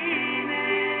I'll be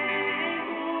made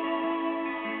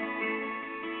whole.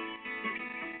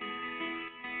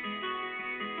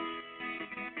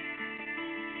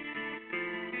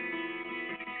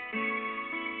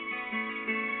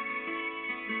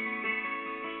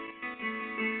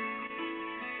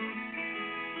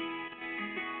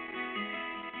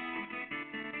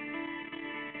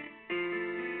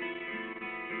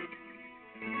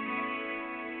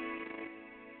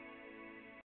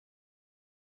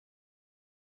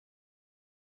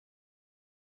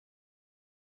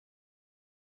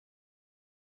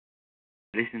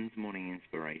 Listen to Morning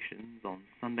Inspirations on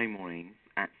Sunday mornings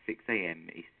at 6 a.m.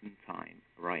 Eastern Time,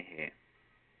 right here.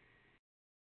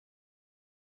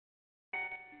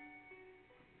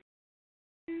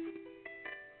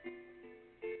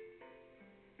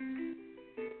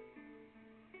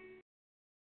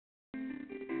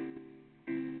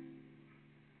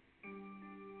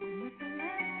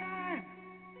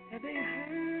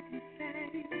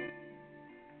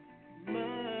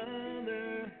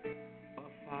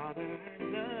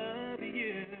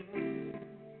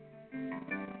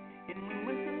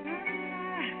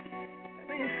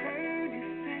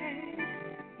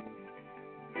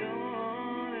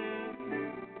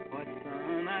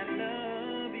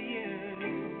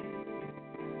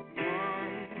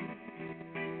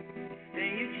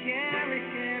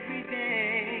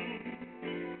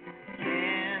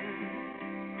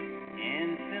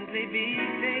 be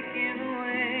taken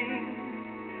away.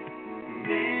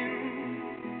 Then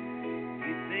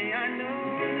you say, I know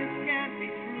this can't be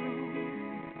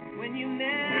true, when you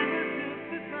never took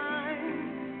the time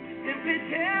to simply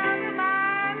tell them I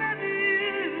love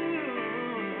you.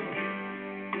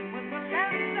 Was the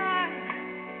last time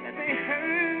that they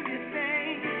heard you say,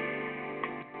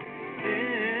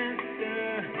 sister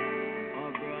or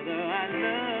brother, I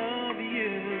love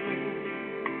you?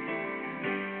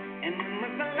 And when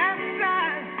was the last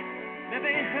time that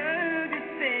they heard you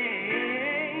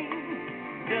say,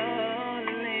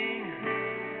 darling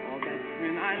or best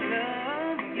friend, I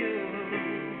love you?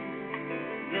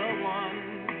 The one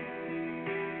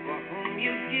for whom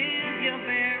you give your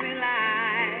very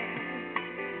life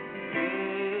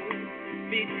could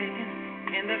be taken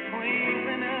in the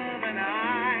twinkling of an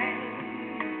eye.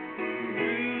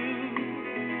 Through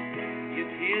your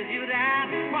tears you'd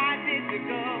ask, why did you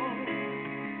go?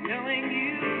 Knowing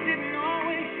you didn't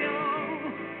always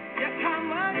show just how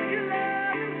much you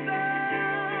love him so.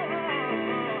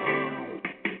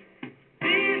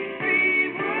 These three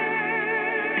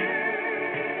words,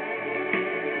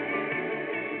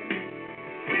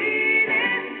 sweet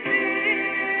and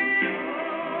simple.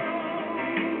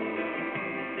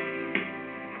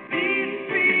 These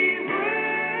three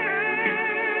words,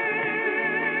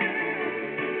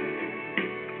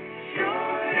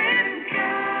 short and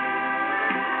kind.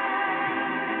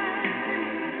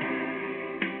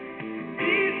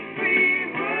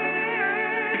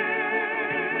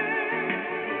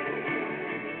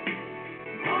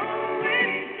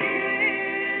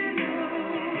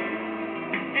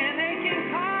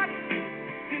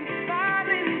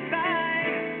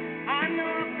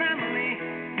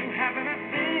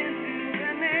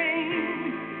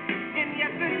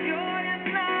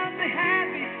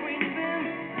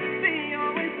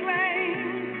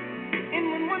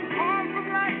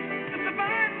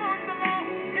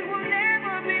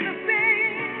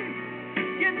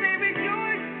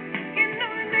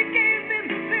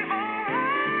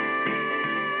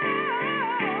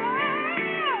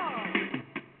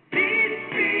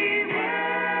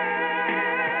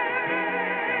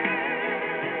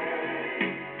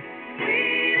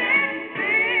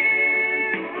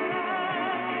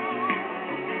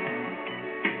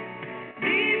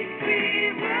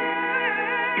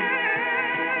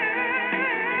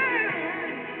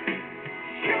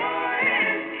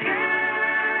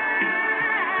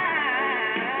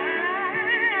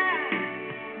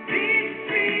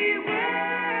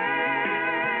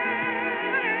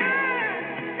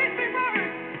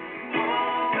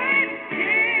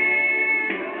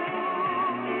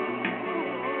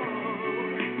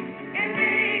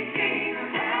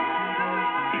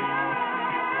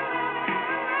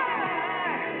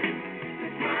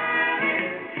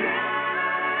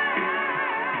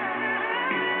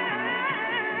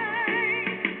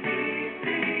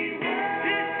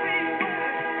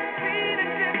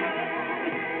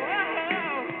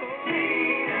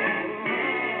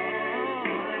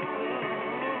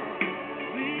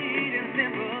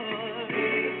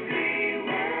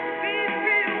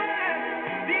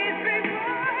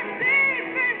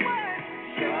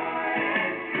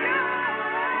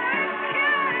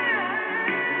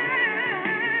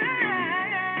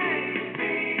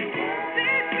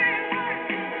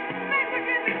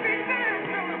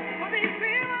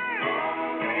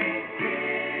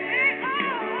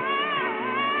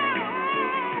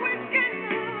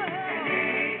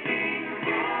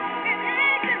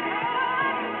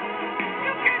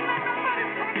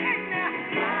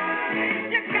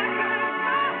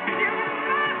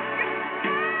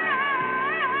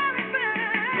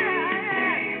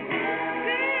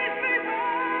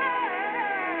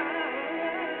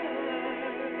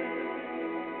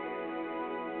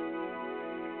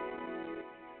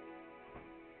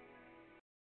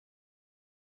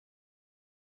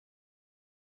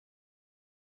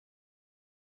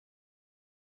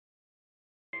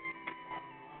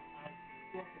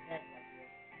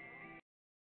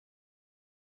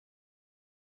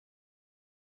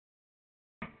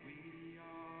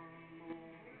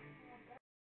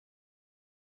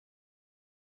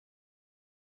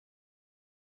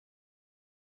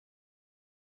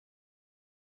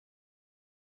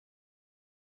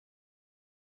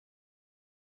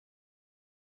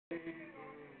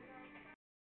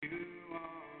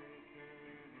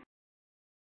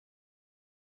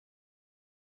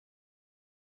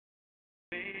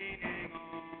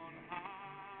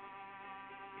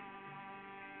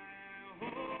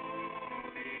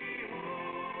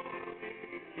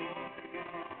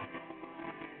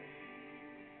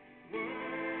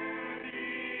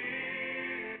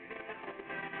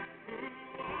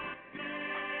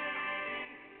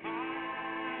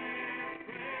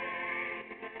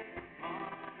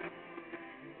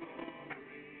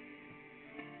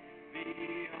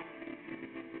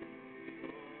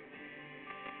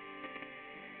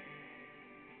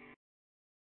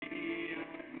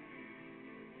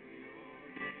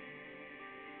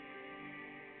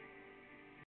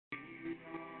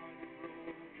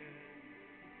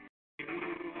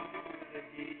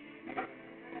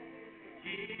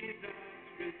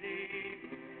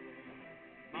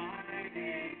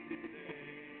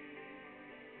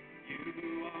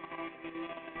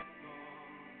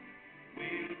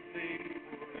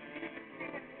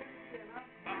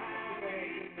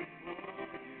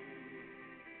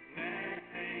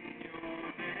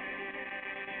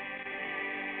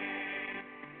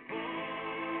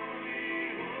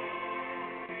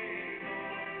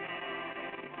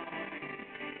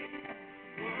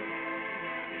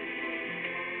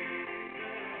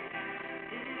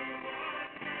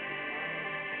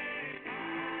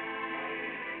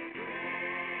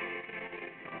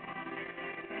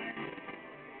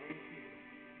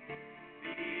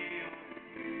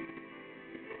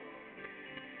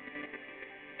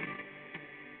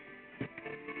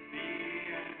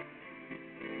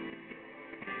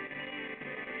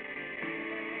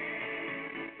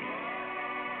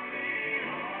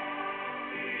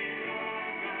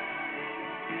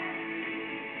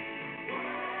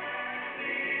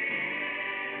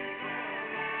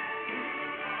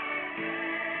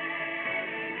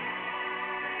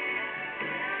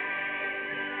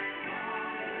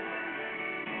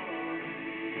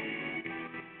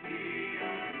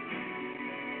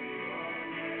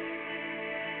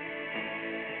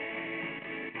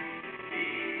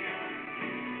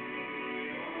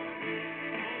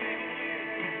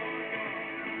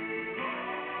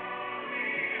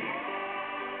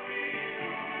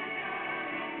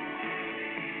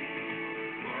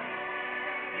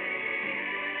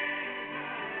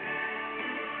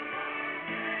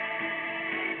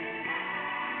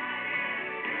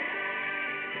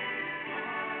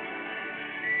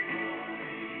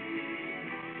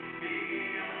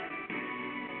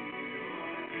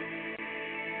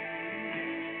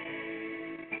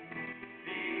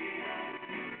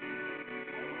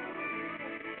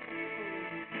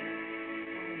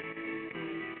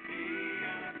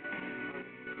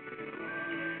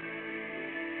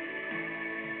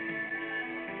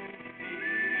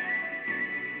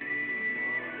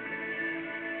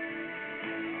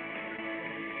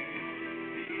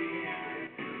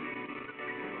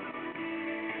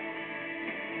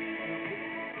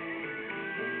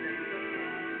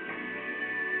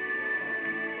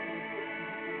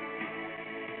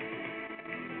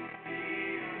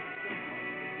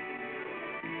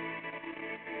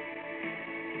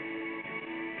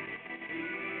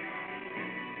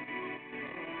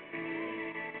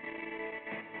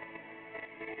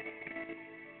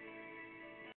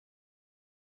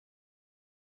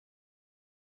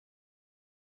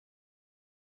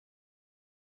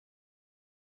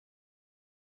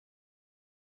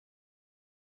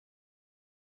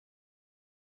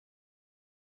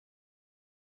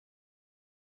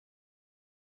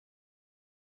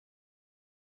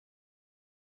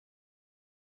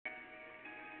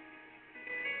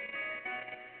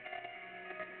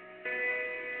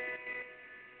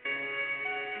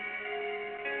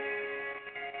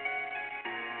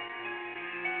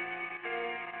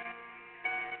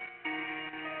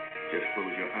 Just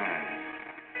close your eyes.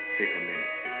 Take a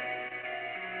minute.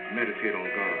 Meditate on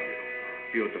God.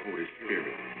 Feel the Holy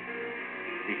Spirit.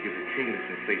 He gives a tingling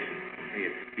sensation from head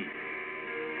to feet.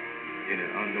 In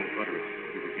an unknown utterance,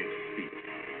 you begin to speak.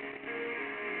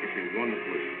 It's a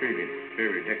wonderful experience,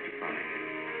 very electrifying.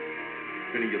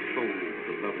 Filling your soul with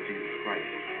the love of Jesus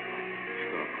Christ. You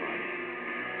start crying.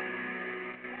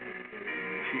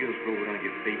 Tears roll down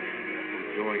your face from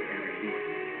joy and relief,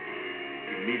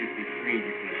 immediately freeing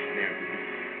you from the snare of the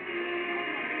beast.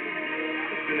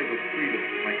 The feeling of freedom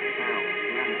like sound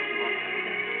flying across the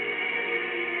sky.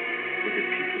 With a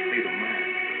peaceful state of mind,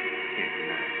 you can't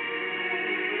deny it.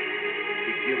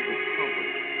 It gives us comfort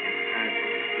in times of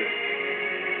distress.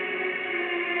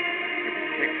 It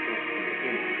protects us from the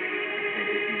enemy and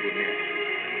the evil nest.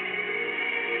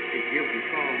 It gives the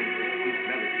songs a sweet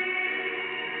melody,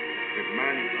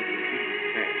 reminding us of Jesus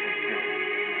back from Calvary.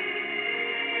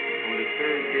 On the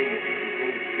third day, Jesus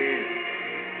rose again.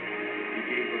 He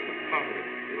gave us a comfort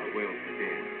that dwells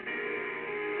within.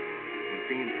 When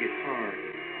things get hard,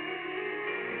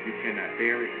 and you cannot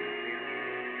bear it,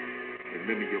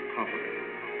 remember your comforter,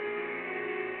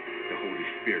 the Holy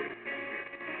Spirit.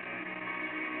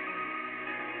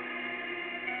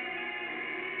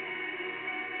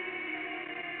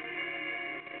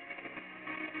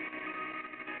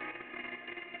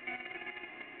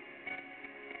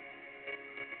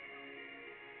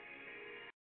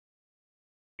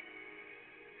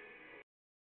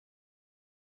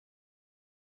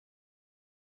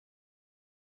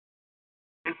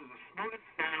 This is the smoothest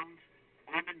sound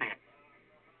on the net.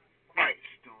 Quiet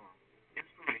Storm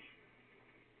Inspiration.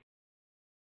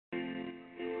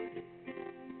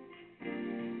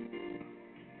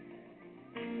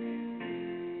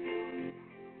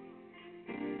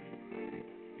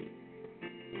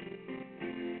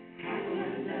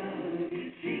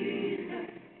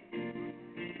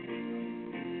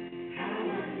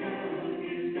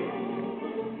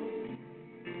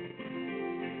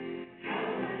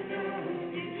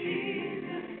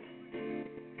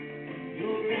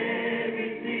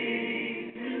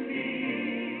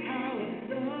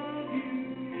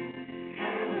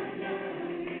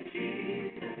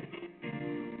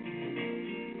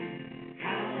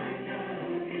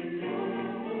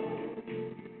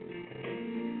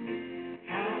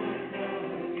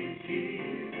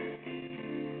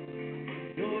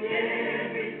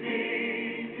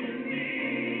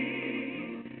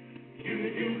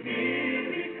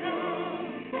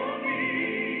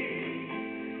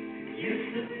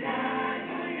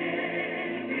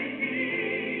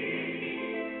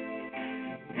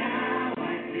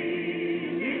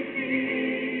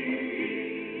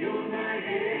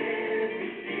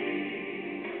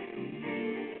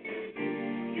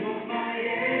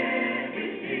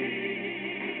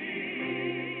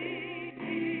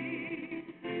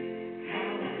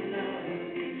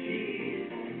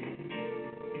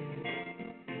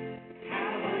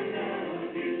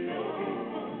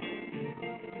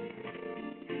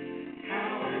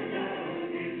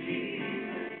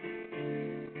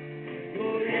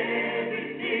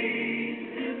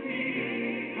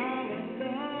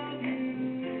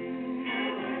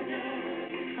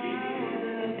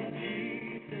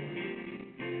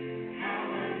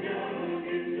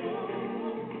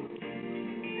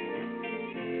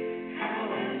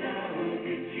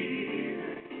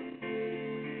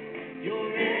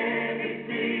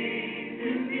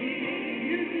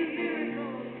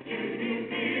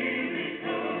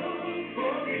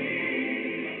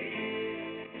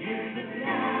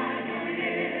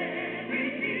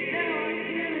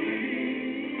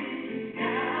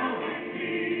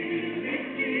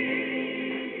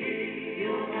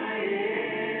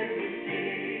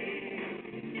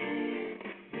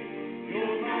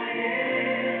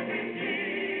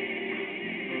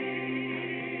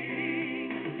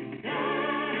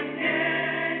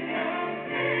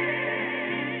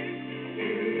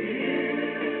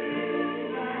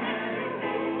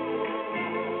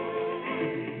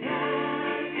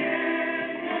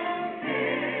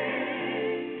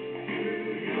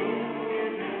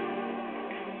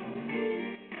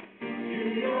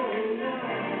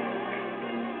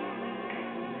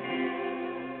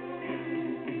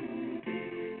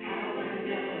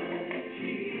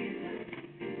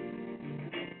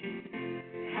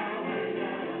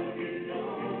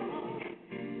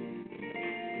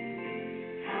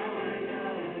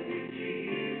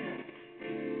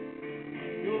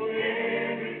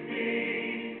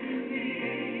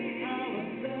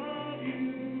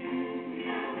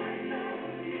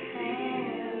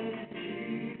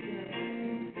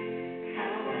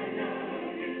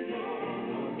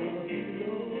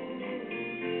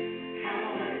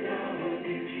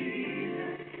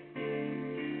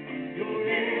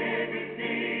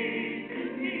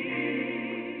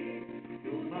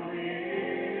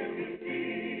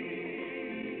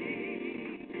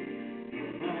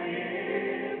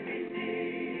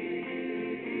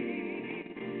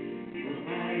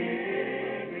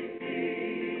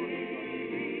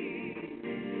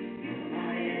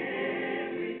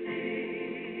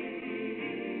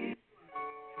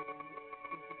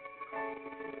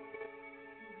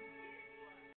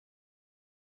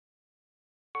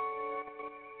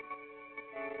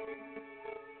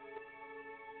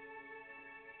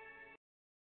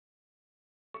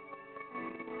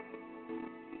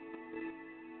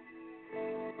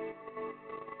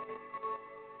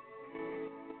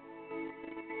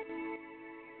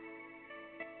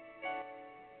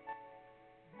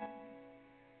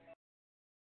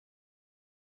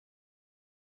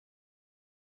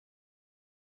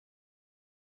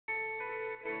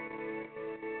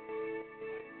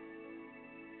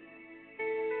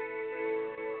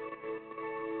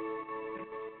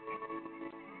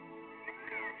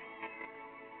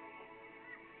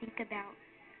 about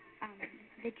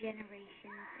the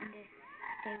generations in this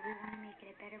day. We want to make it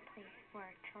a better place for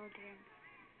our children.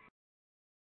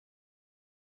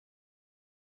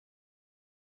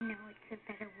 It's a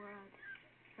better world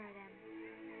for them,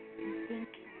 and think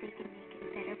they can make it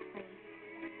a better place.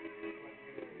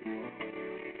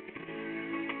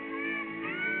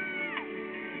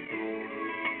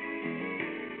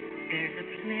 There's a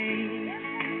place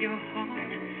in your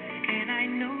heart, and I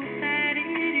know that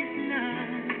it is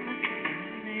love.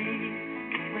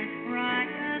 A place much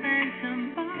brighter than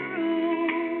tomorrow.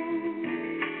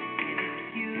 And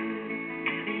if you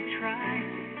really try,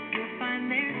 you'll find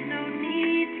there's no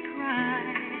need to cry.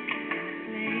 A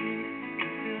place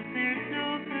where there's no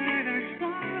hurt or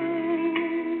sorrow.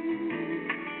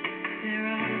 There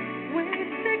are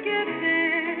ways to get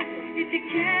there if you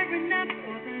care enough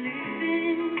for the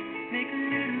living. Make a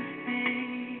little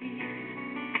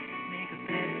space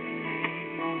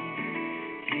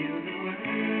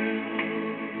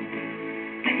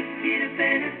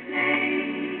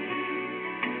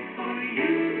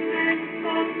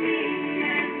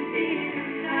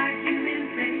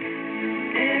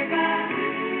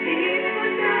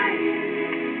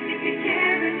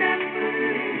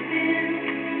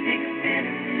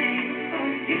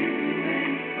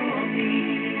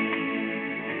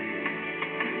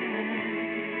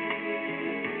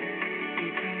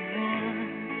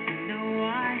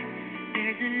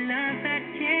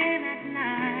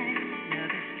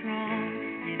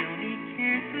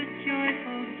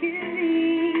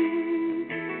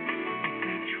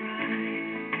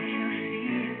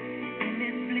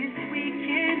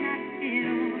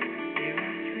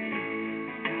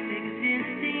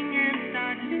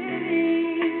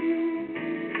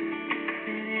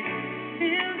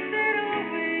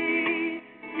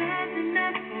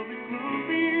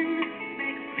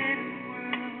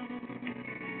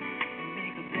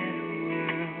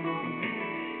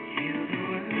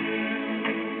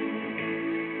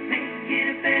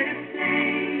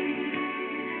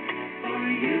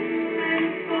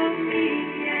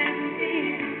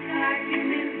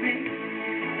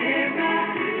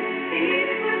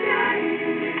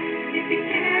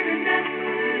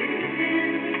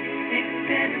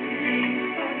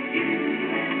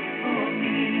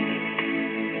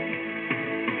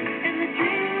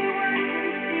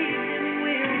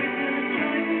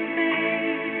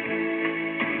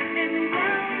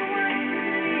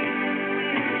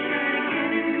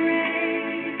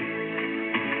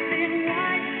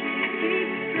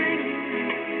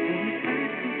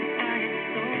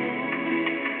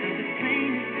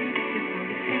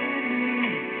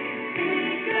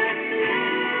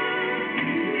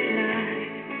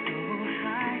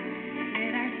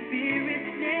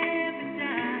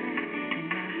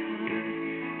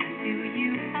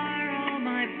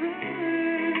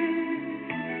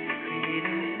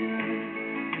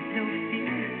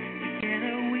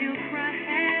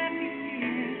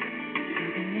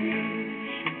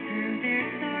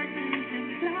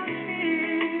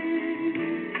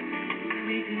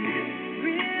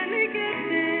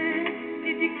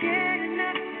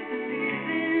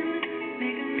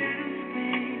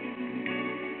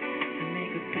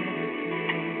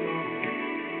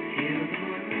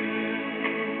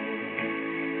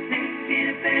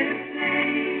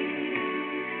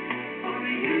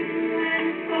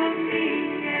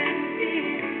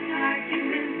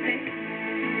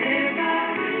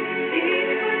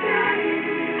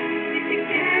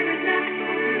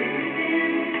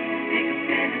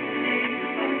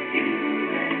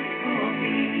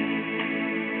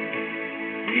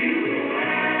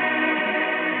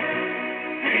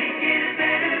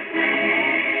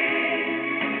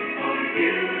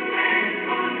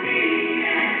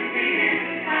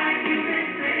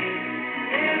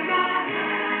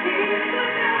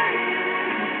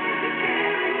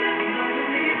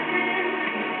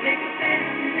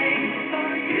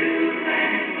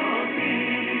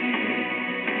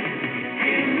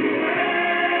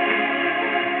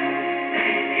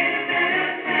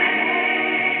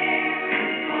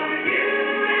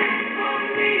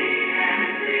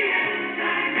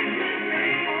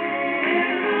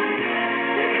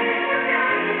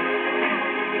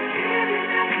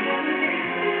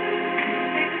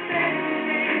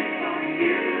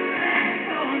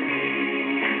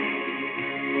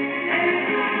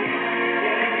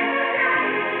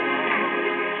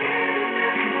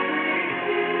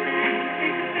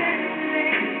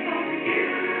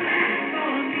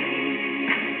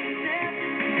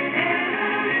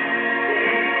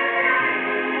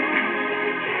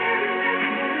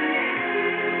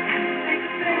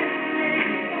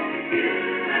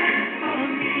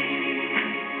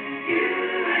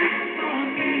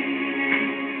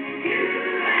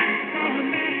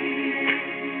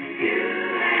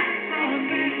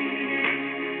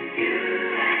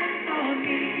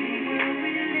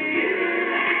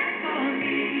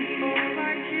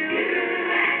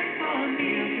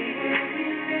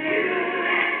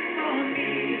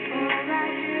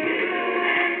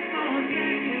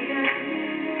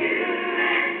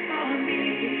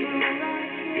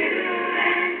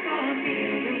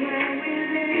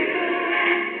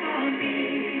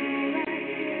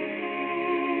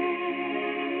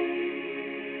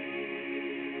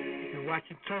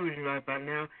television right about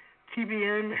now.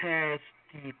 TBN has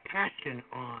The Passion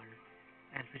on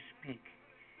as we speak.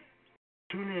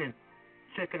 Tune in.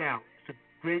 Check it out. It's a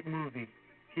great movie.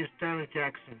 Here's Donna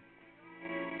Jackson.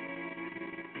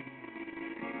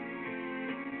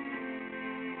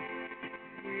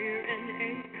 We're an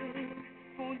anchor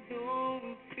for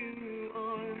those who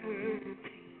are hurting.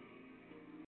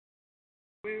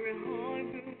 We're a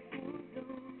harbor for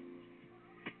those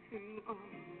who are lost.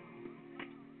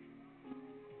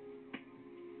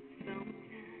 Sometimes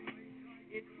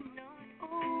it's not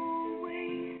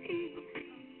always easy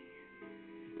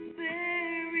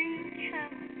bearing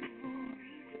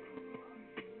Calvary's cross.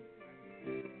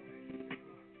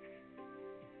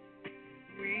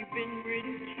 We've been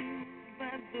ridiculed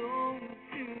by those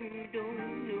who don't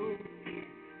know it,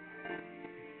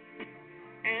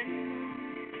 and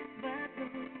mocked by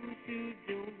those who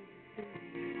don't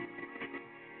believe.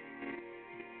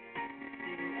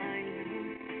 Still I am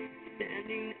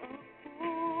standing up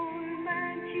for my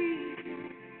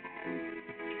Jesus,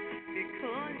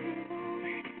 because of all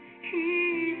that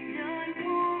He's done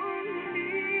for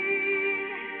me.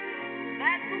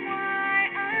 That's why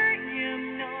I am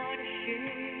not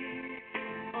ashamed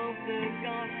of the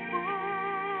gospel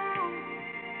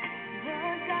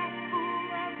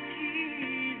of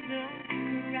Jesus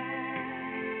Christ.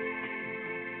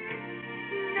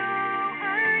 No,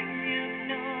 I am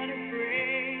not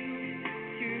afraid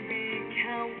to be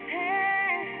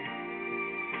counted,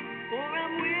 for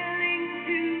I'm willing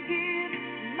to give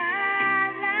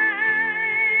my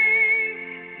life.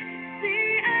 See,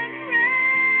 I'm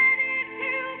ready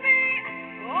to be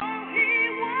all He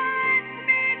wants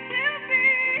me to be.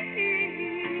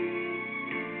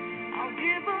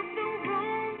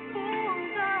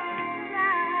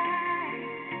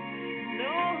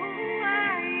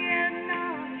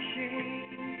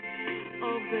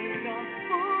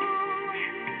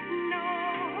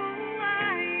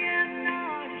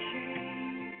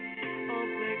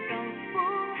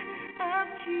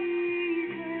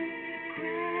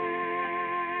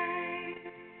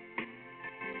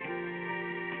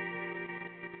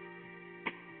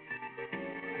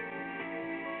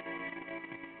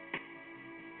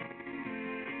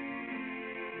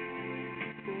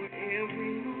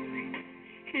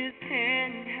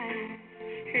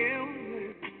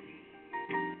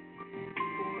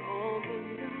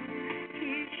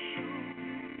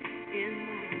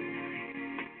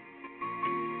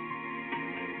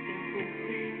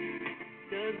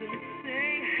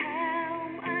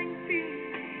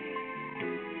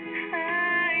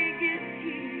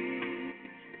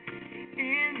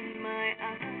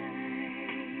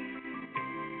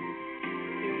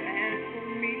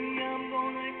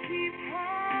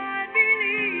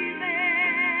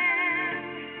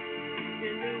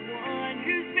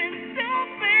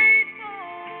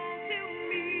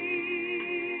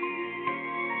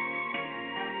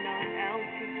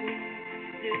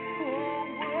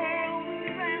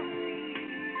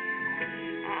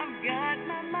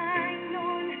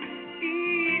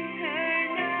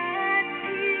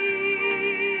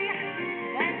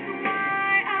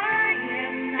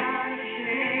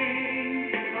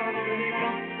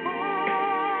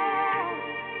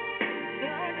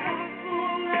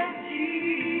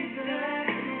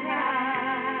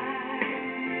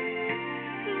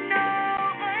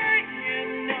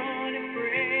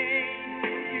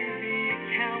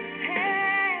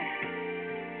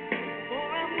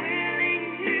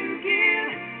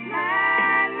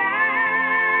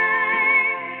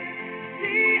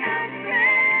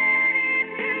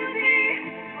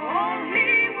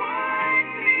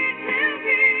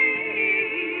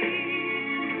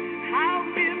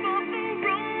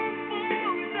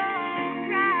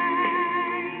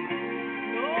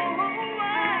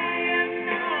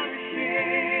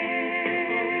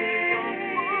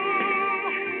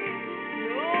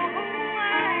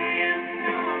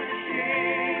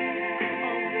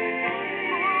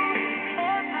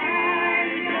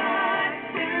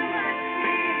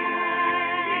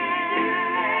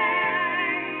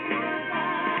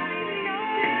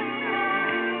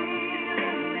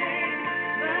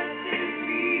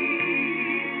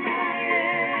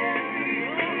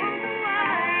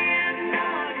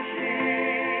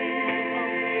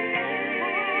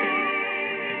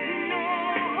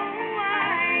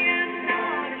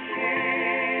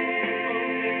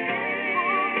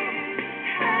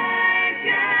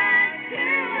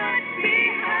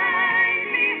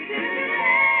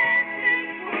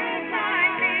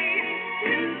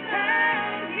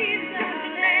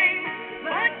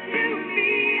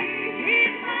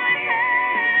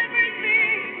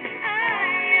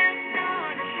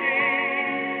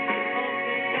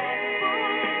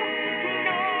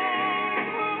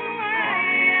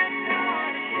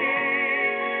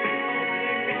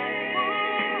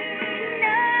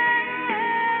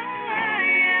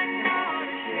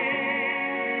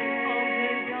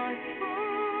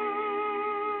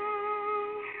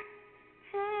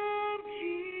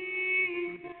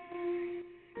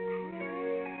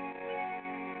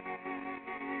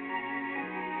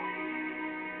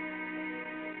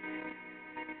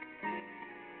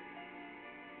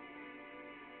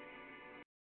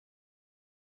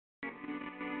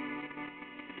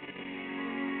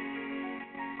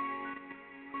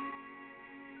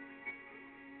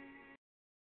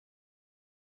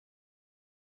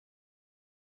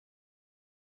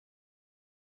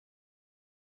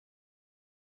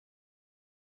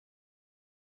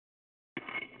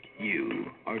 You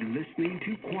are listening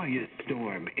to Quiet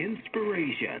Storm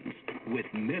Inspirations with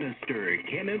Minister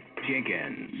Kenneth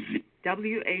Jenkins.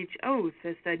 WHO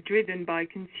says that driven by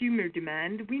consumer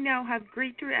demand, we now have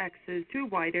greater access to a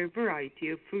wider variety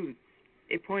of foods.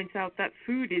 It points out that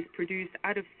food is produced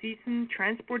out of season,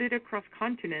 transported across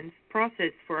continents,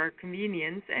 processed for our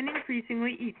convenience, and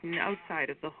increasingly eaten outside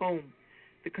of the home.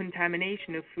 The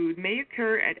contamination of food may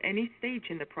occur at any stage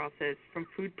in the process, from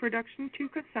food production to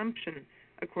consumption,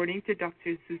 according to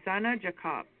Dr. Susanna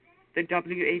Jacob. The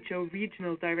WHO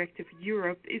Regional Director for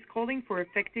Europe is calling for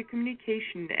effective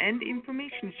communication and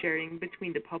information sharing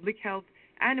between the public health,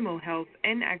 animal health,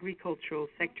 and agricultural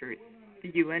sectors. The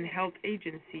UN Health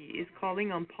Agency is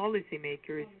calling on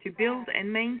policymakers to build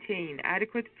and maintain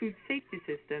adequate food safety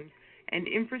systems and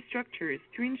infrastructures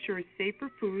to ensure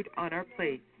safer food on our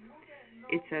plates.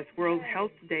 It says World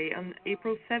Health Day on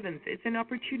April 7th is an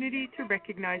opportunity to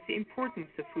recognize the importance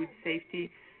of food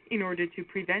safety in order to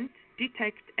prevent,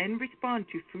 detect, and respond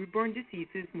to foodborne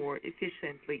diseases more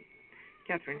efficiently.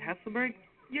 Catherine Hasselberg,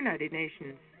 United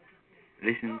Nations.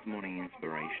 Listen's Morning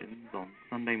Inspirations on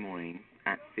Sunday mornings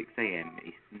at 6 a.m.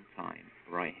 Eastern Time,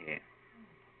 right here.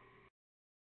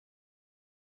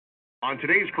 On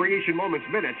today's Creation Moments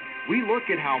Minute, we look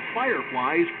at how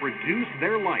fireflies produce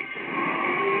their light.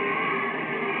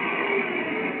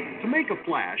 To make a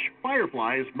flash,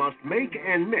 fireflies must make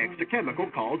and mix a chemical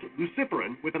called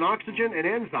luciferin with an oxygen and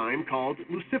enzyme called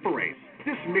luciferase.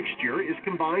 This mixture is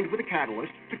combined with a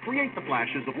catalyst to create the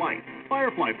flashes of light.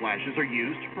 Firefly flashes are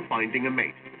used for finding a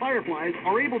mate. Fireflies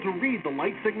are able to read the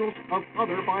light signals of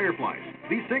other fireflies.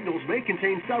 These signals may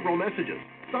contain several messages.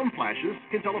 Some flashes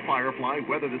can tell a firefly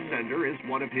whether the sender is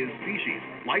one of his species.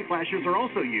 Light flashes are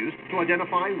also used to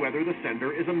identify whether the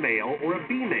sender is a male or a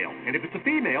female. And if it's a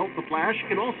female, the flash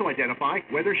can also identify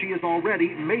whether she is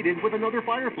already mated with another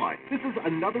firefly. This is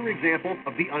another example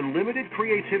of the unlimited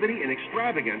creativity and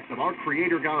extravagance of our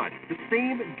Creator God. The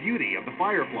same beauty of the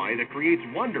firefly that creates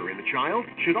wonder in the child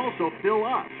should also fill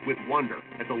us with wonder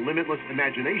at the limitless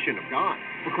imagination of God.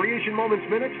 For Creation Moments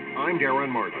Minute, I'm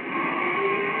Darren Martin.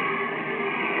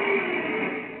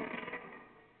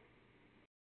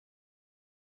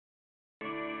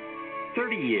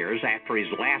 30 years after his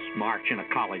last march in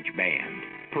a college band,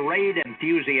 parade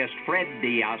enthusiast Fred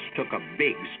Diaz took a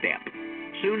big step.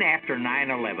 Soon after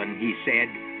 9/11, he said,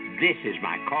 "This is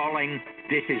my calling,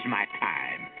 this is my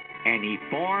time." And he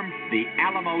formed the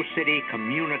Alamo City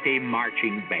Community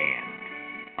Marching Band.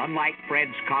 Unlike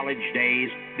Fred's college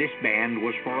days, this band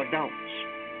was for adults.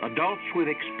 Adults with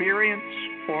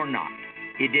experience or not,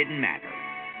 it didn't matter.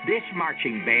 This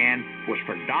marching band was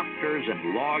for doctors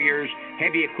and lawyers,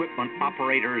 heavy equipment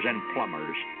operators and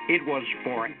plumbers. It was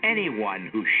for anyone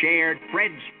who shared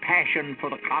Fred's passion for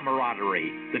the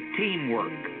camaraderie, the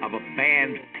teamwork of a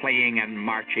band playing and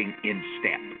marching in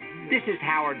step. This is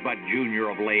Howard Budd Jr.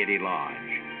 of Laity Lodge.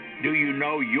 Do you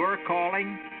know your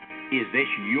calling? Is this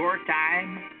your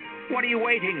time? What are you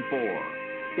waiting for?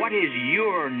 What is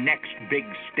your next big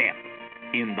step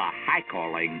in the high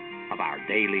calling of our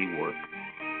daily work?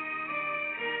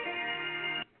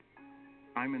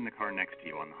 I'm in the car next to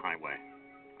you on the highway.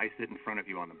 I sit in front of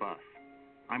you on the bus.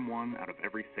 I'm one out of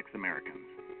every 6 Americans,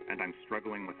 and I'm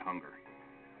struggling with hunger.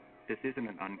 This isn't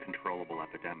an uncontrollable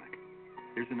epidemic.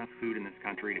 There's enough food in this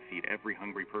country to feed every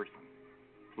hungry person.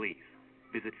 Please,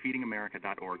 visit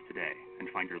feedingamerica.org today and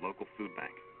find your local food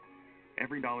bank.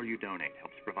 Every dollar you donate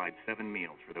helps provide 7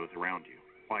 meals for those around you,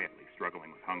 quietly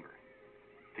struggling with hunger.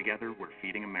 Together, we're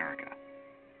Feeding America.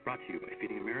 Brought to you by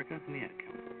Feeding America and the Ad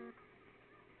Council.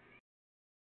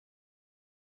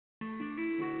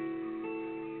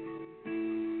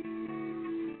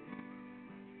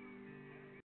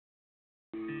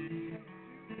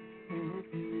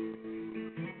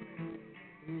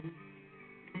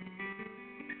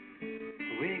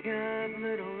 Wake up,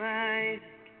 little light,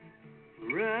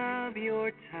 rub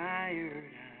your tired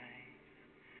eyes.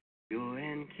 Go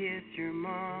and kiss your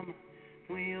mama,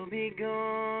 we'll be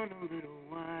gone a little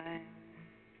while.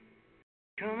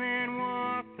 Come and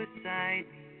walk beside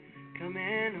me, come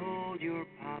and hold your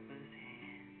papa's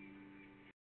hand.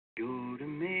 Go to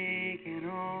make an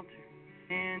altar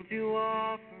and to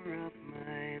offer up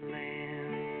my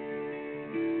lamb.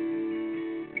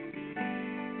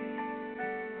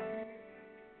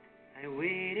 I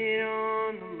waited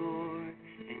on the Lord,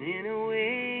 and in a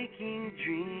waking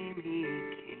dream he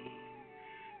came.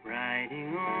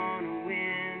 Riding on a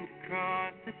wind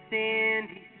across the sand,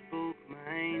 he spoke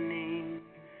my name.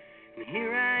 And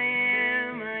here I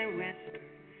am, I whispered,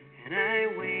 and I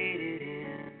waited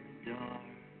in the dark.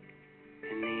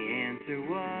 And the answer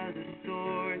was a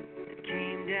sword that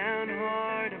came down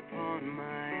hard upon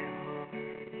my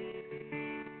heart.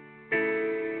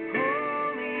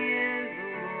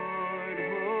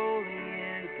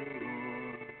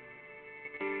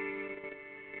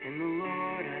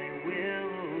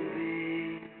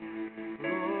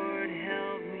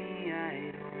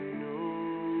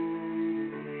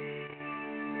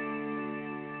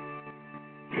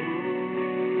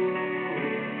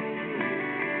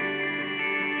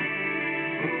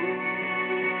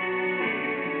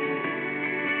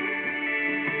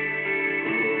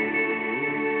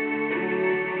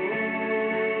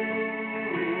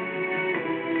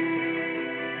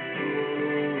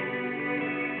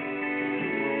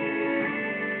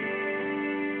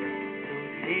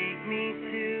 Take me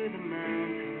to the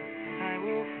mountain, I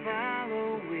will follow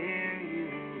where you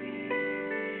lead.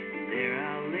 There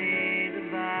I'll lay the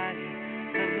body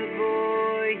of the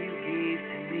boy you gave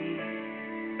to me.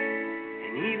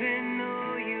 And even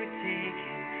though you take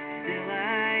him, still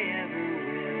I ever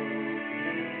will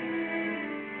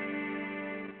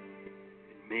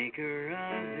be. Maker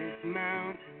of this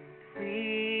mountain,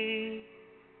 please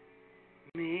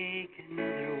make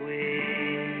another way.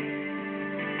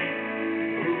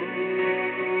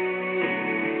 Oh,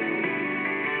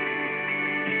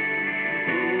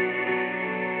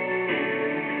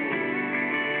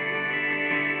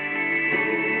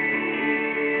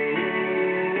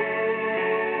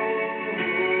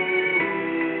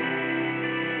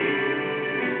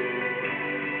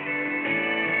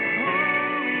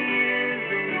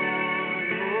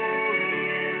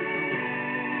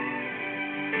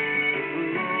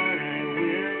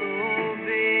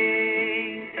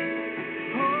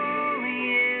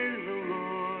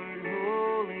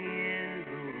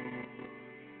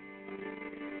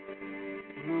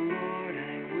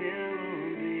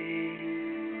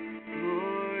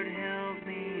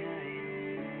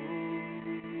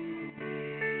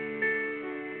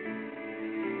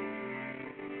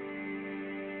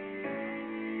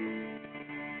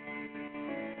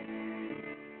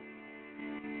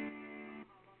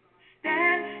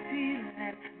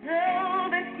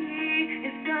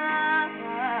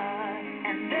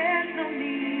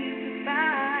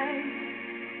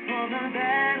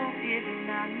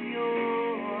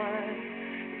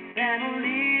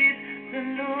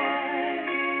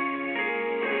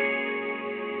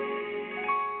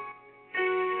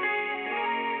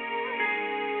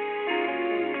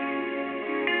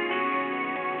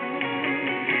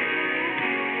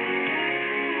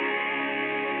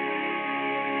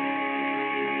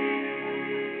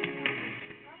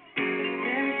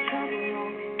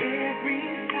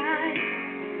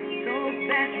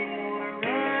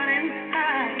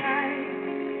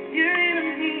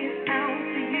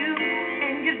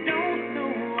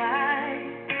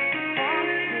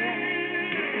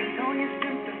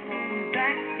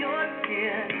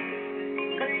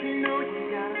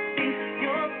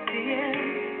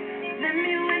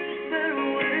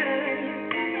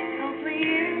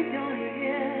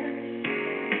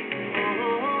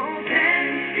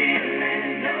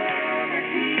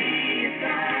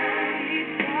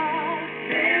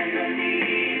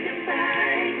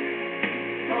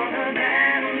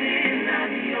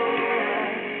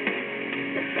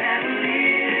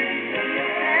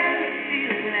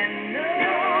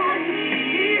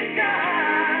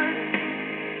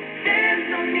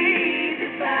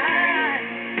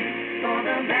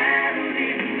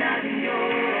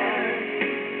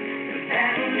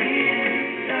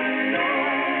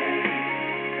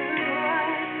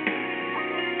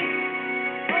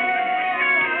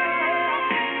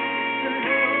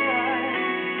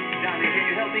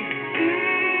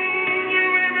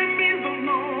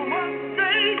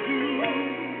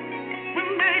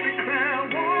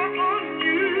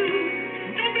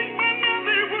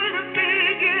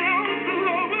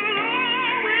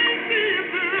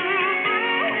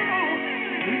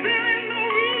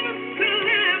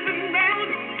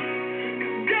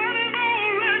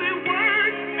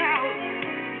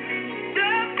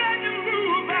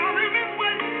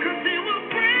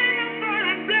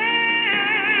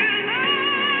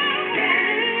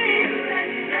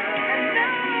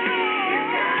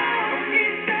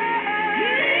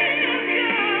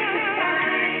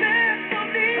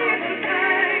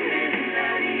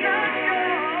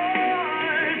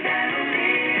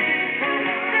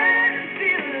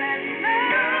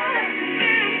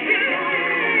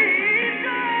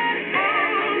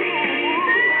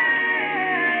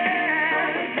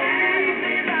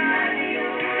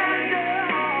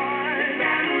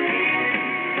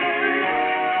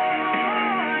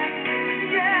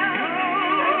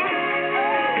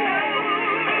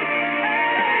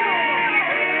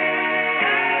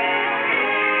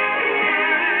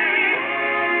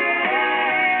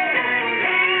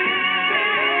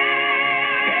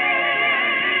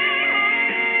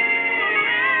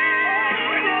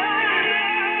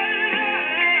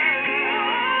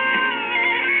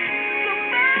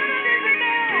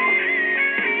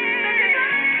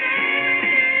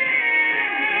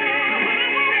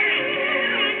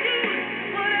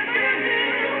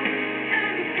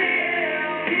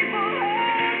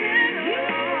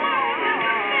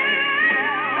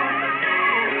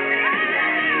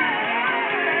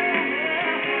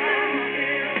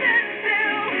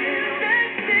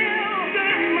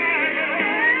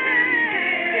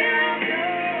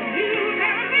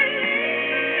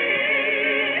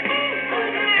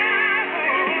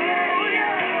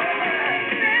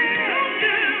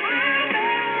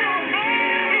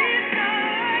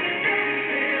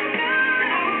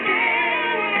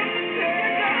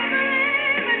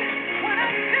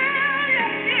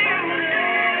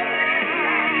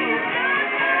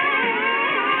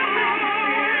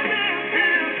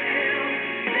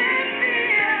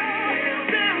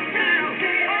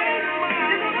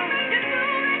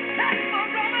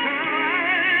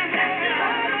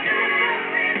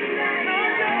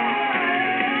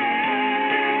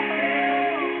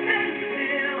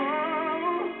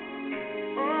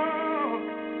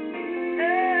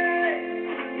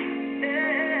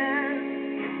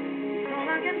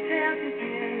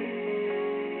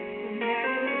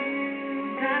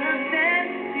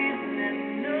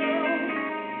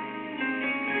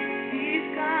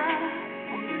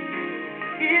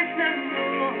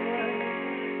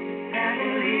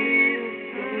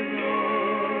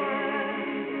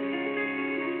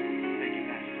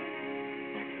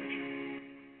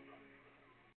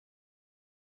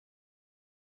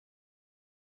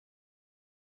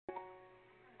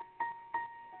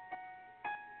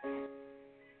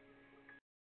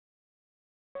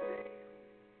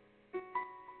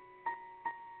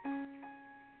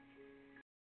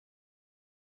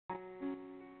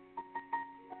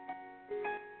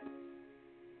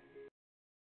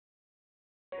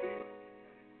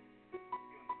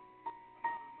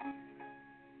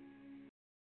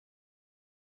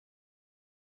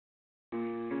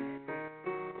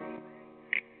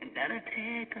 Gotta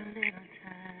take a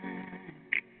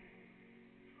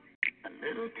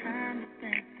little time to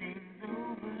think things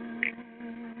over.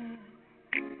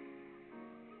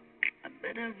 I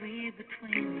better read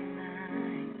between the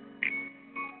lines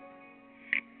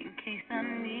in case I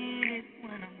need it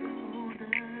when I'm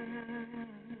colder.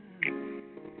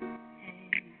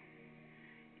 Hey.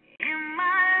 In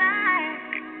my life,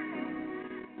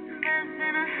 there's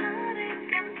been a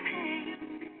heartache and pain.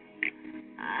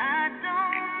 I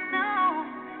don't know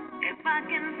if I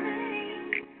can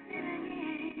face it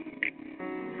again.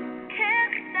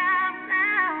 Can't stop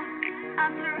now.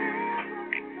 I've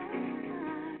traveled so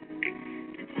far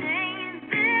to change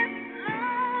this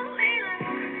lonely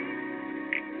life.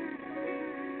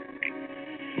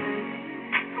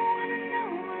 I wanna know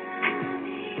what love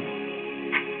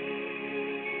is.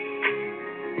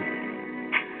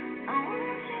 I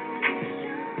want you to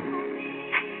show me.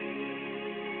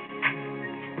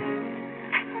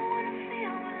 I wanna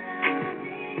feel what love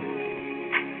is.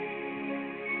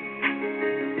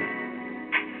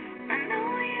 I know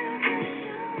you can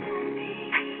show me.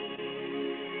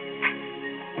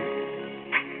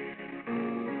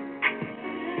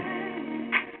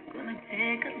 Gonna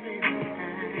take a little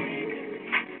time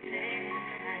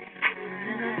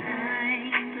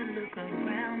to look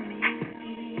around me.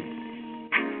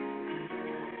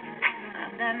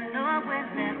 I've got nowhere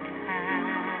left to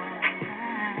hide.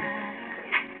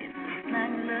 It looks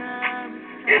like love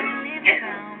finally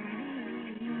found me.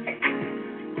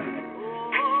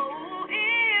 Oh,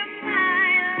 in my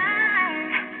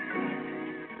life,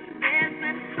 there's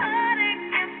been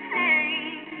heartache and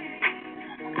pain.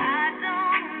 I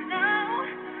don't know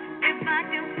if I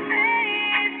can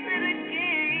face it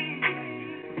again.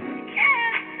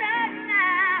 Can't stop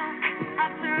now.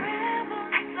 I've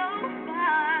traveled so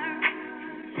far.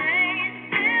 Change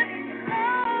this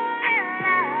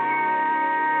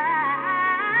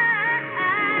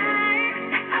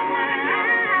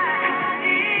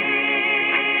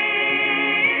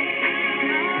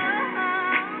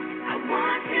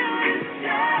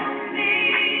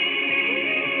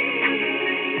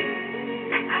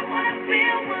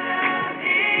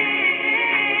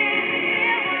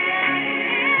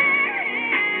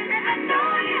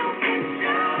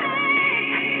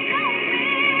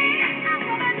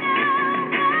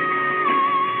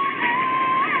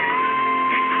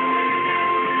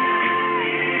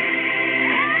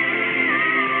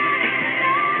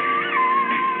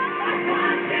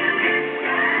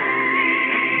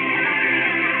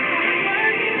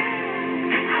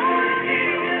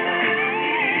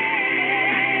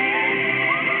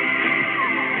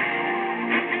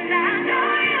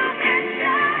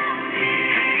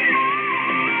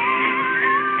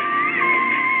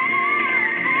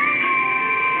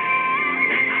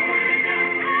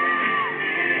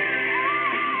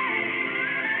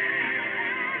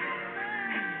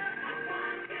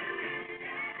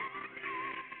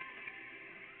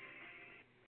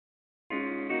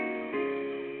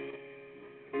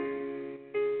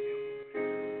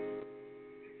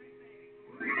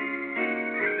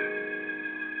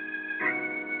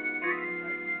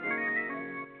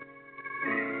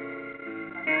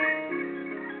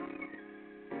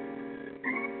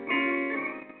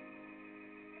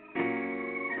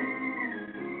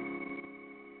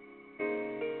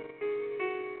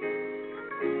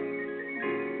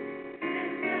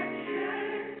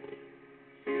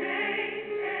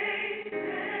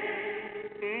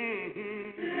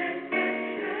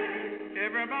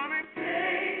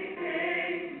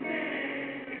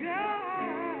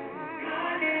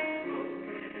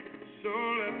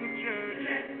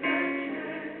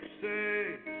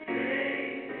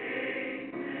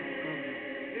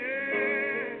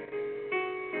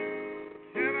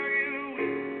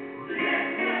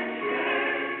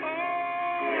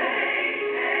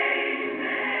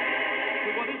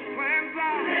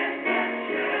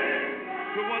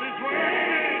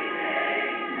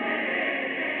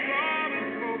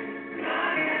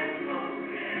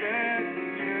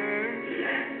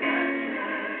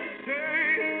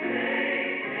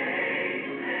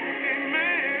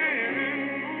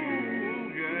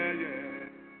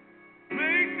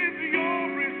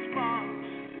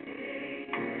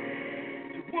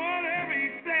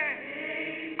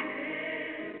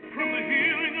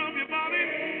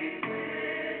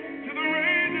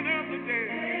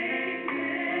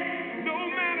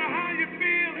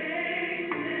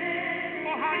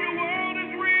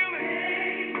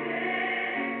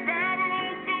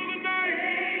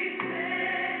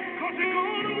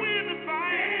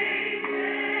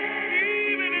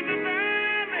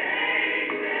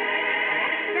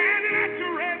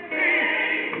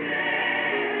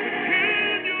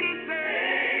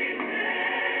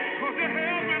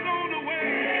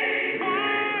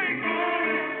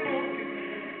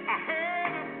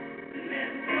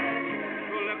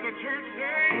church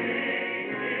say,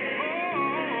 oh,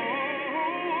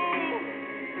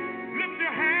 lift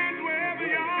your hands wherever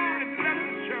you are and let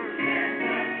the church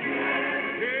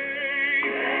say,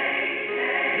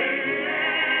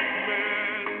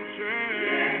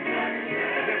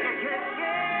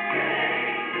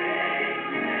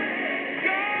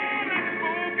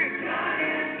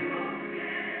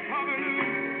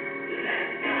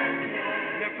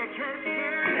 church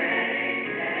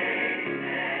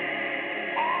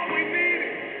all we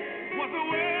needed was a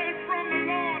word from the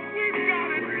Lord. We've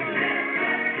got it, so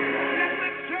let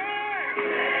the church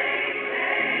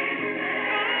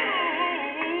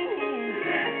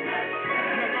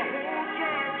let the whole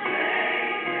church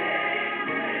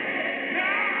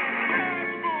has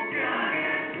spoken.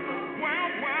 Well,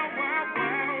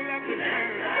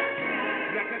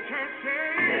 let the church say,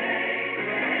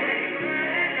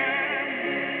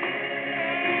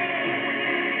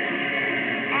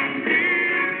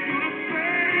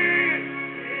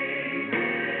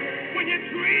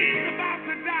 dreams about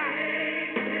to die,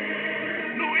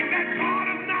 knowing that God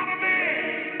is not a man,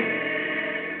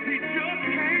 He just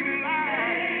can't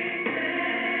lie.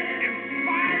 In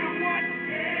spite of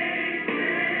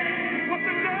what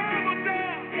the devil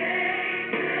does,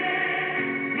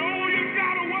 know you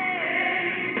got a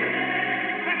word,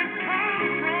 and it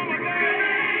comes from a man.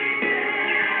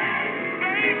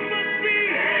 Faith must be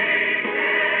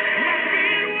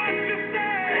what you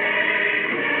say.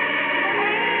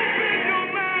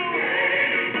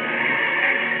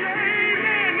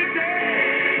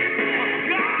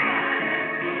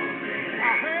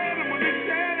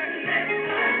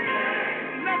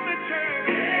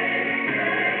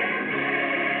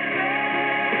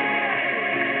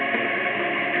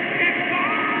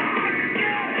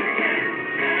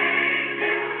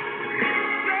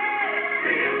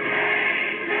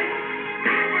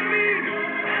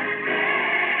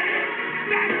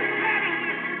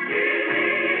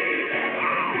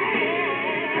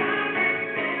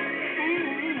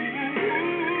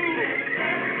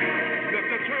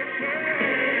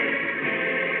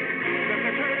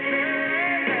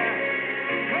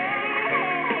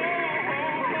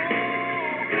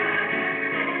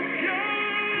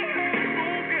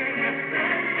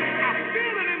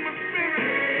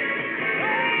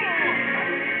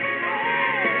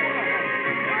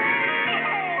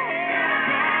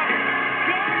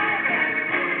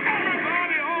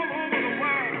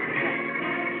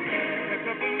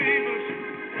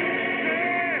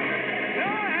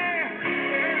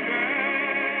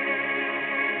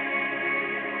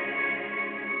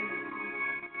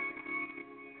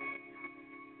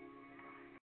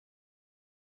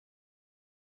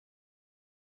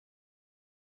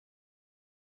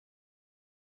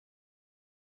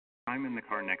 I'm in the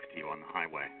car next to you on the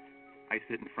highway. I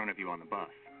sit in front of you on the bus.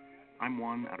 I'm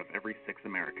one out of every 6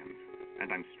 Americans,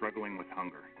 and I'm struggling with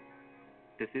hunger.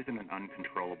 This isn't an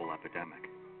uncontrollable epidemic.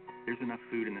 There's enough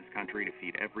food in this country to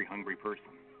feed every hungry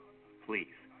person.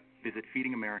 Please, visit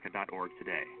feedingamerica.org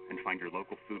today and find your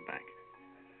local food bank.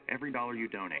 Every dollar you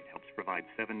donate helps provide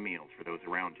 7 meals for those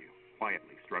around you,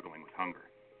 quietly struggling with hunger.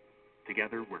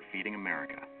 Together, we're Feeding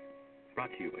America.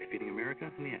 Brought to you by Feeding America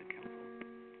and the Ad Council.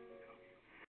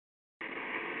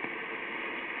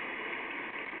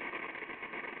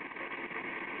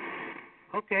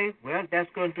 Okay, well, that's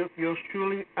going to do for yours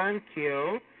truly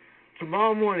until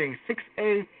tomorrow morning, 6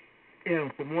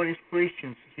 a.m. for Morning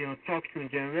Inspirations here on Talk Show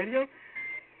and General Radio.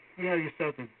 You have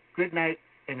yourself a good night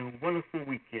and a wonderful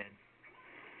weekend.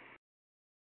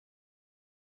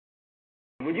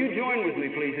 Would you join with me,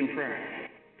 please, in prayer?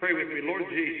 Pray with me. Lord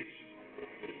Jesus,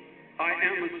 I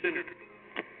am a sinner.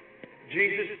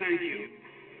 Jesus, thank you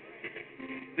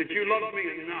that you loved me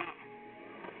enough,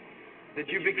 that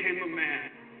you became a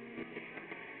man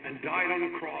and died on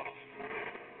the cross,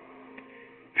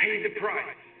 paid the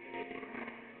price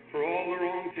for all the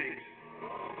wrong things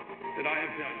that I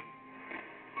have done.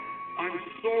 I'm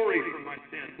sorry for my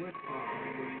sin.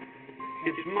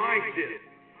 It's my sin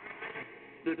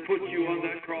that put you on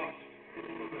that cross.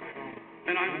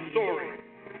 And I'm sorry.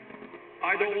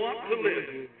 I don't want to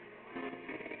live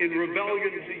in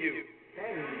rebellion to you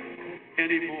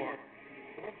anymore.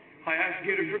 I ask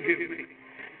you to forgive me.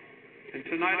 And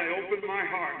tonight I open my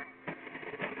heart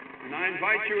and I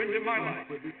invite you into my life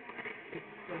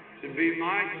to be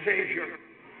my Savior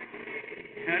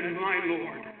and my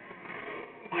Lord.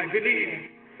 I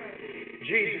believe,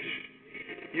 Jesus,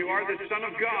 you are the Son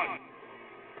of God.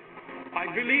 I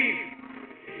believe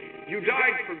you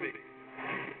died for me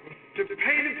to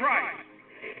pay the price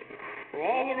for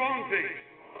all the wrong things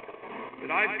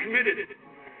that I've committed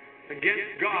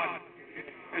against God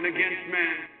and against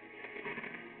man.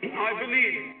 I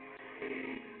believe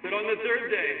that on the third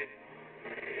day,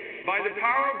 by the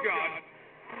power of God,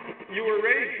 you were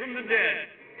raised from the dead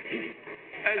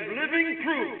as living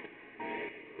proof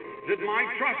that my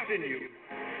trust in you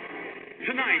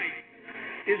tonight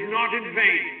is not in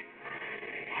vain.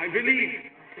 I believe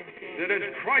that as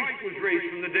Christ was raised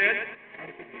from the dead,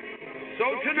 so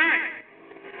tonight,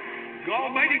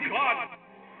 Almighty God,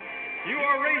 you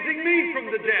are raising me from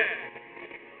the dead,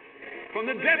 from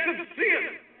the death of sin.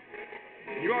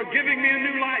 You are giving me a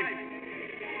new life,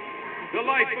 the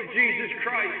life of Jesus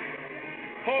Christ.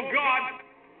 Oh God,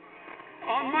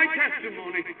 on my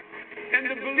testimony and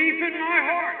the belief in my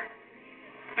heart,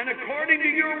 and according to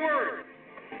your word,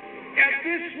 at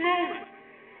this moment,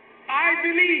 I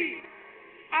believe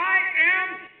I am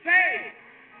saved.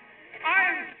 I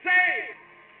am saved.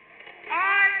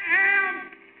 I am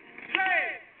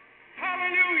saved.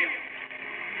 Hallelujah.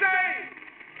 Saved.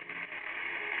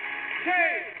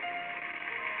 Saved.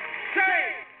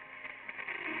 Saved.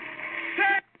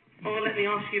 Saved. Oh, let me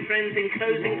ask you, friends, in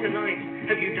closing tonight,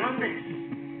 have you done this?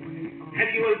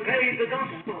 Have you obeyed the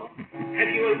gospel? Have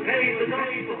you obeyed the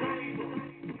gospel?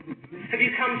 Have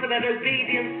you come to that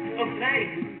obedience of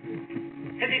faith?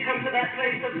 Have you come to that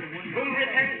place of true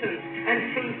repentance and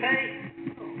true faith?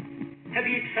 Have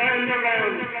you turned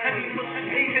around? Have you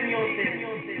forsaken your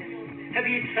sin? Have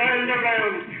you turned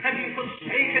around? Have you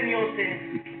forsaken your sin?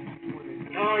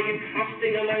 Are you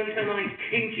trusting alone tonight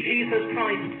in Jesus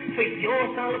Christ for your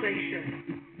salvation?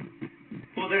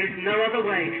 For there is no other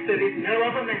way, there is no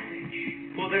other message.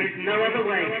 For there is no other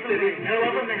way, there is no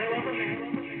other message.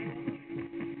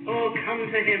 Oh, come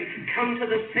to Him. Come to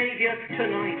the Savior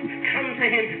tonight. Come to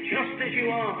Him just as you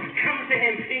are. Come to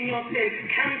Him in your sin.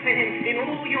 Come to Him in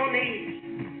all your needs.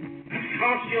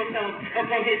 Cast yourself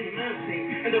upon His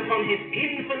mercy and upon His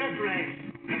infinite grace.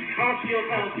 Cast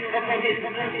yourself upon His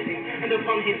mercy and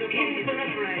upon His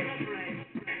infinite grace.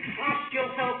 Cast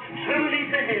yourself wholly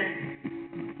to Him,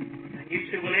 and you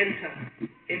too will enter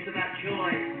into that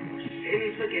joy of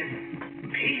sin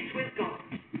forgiven, peace with God,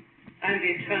 and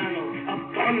eternal,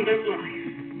 abundant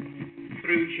life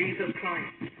through Jesus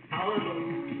Christ, our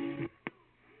Lord.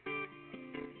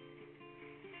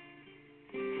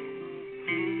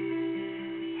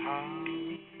 How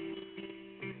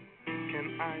can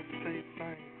I say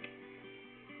thanks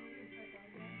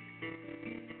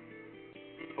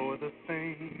for the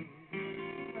things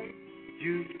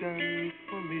you've done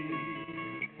for me?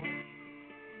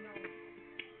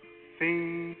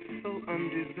 Things so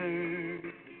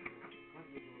undeserved,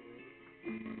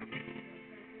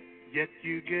 yet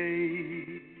you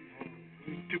gave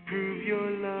to prove your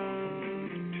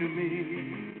love to me.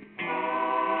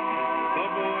 The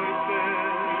voices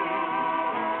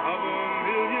of a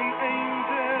million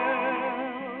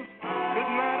angels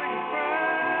could not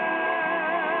express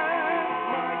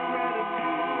my gratitude.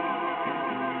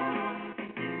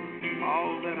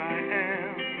 All that I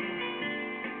am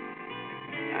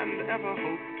and ever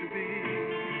hope to be,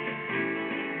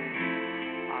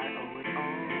 I owe it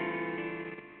all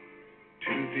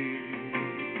to thee.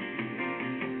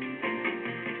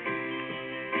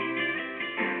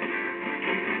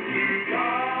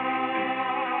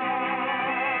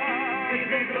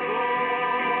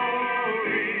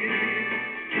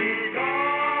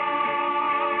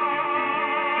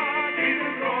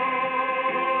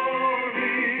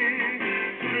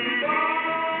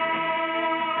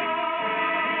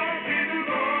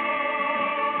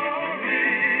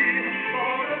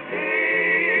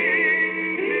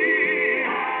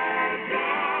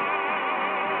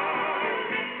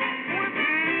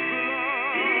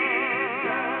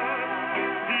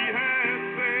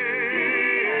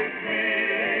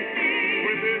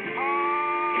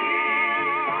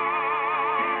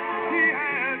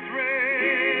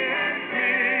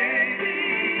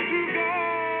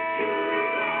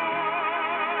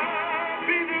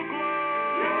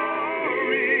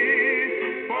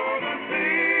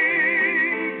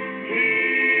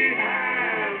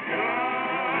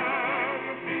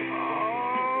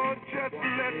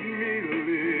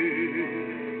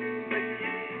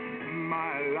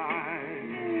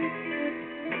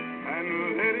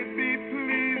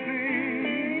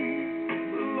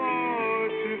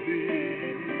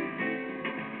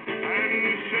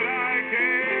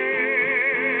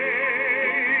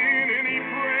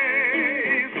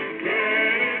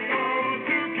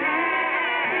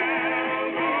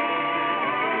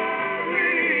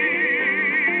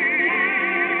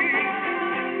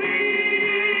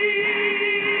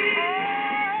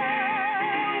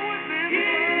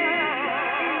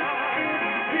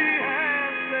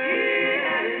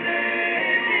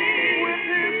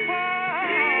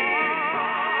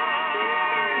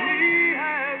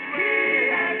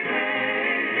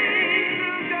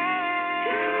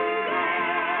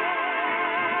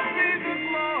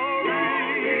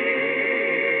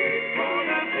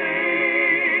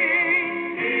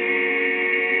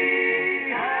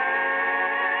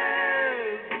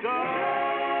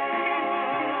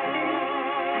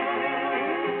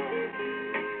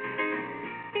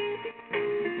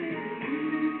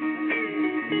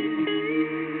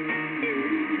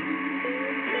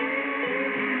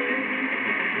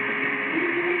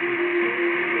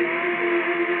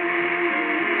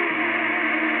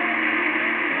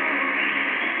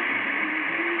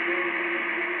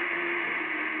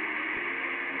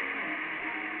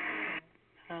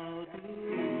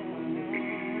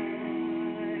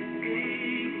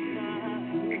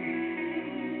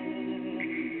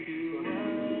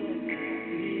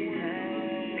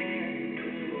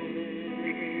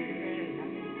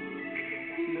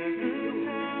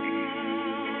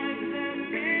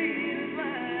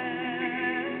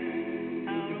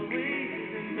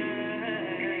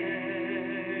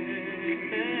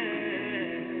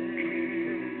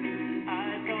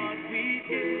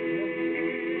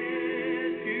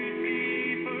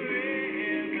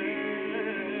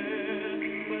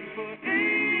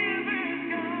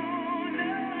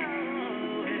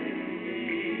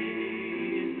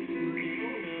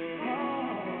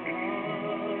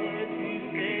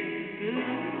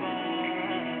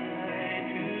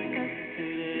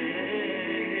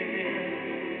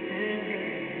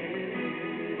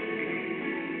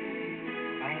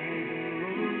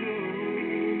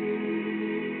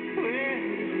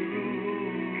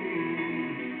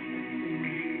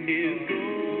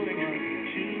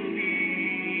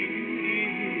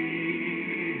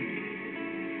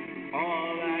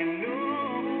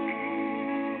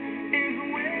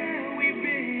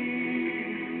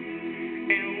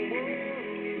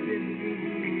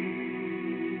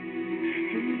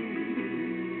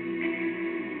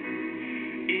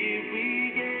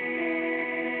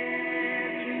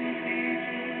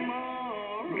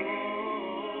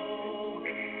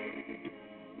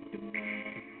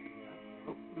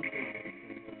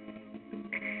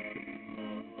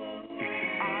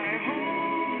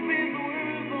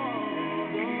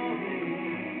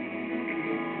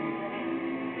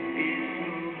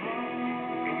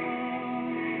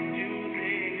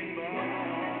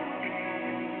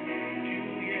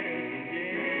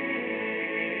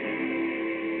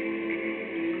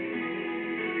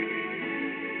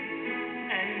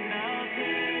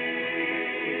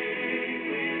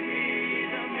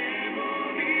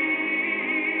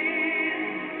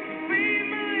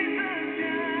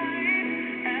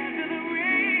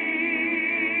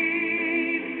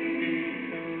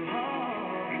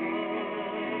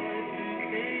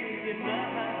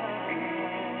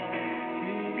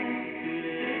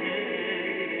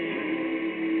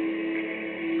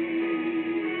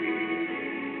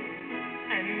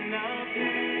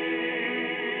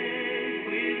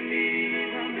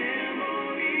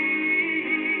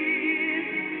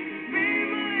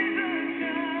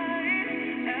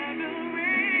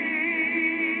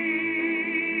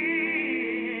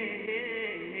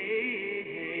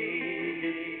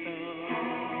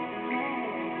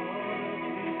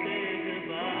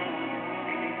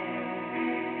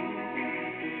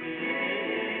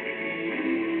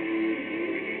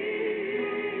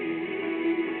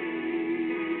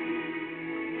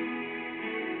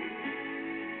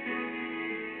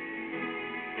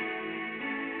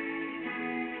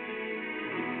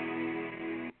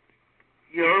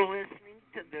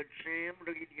 Sam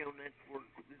Radio Network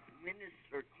with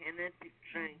Minister Kenneth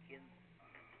Jenkins.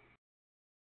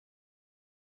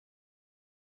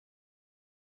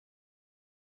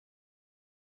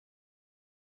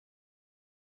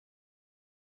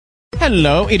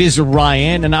 Hello, it is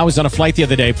Ryan, and I was on a flight the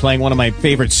other day playing one of my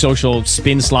favorite social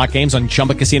spin slot games on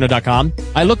ChumbaCasino.com.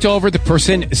 I looked over at the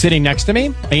person sitting next to me,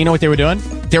 and you know what they were doing?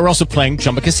 They were also playing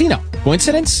Chumba Casino.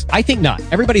 Coincidence? I think not.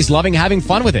 Everybody's loving having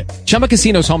fun with it. Chumba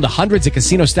Casino is home to hundreds of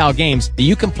casino-style games that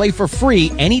you can play for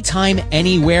free anytime,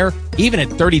 anywhere, even at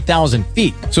 30,000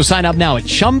 feet. So sign up now at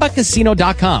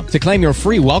ChumbaCasino.com to claim your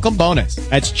free welcome bonus.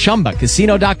 That's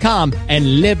ChumbaCasino.com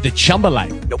and live the Chumba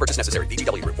life. No purchase necessary.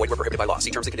 VGW. Void where prohibited by law.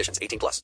 See terms and conditions. 18+.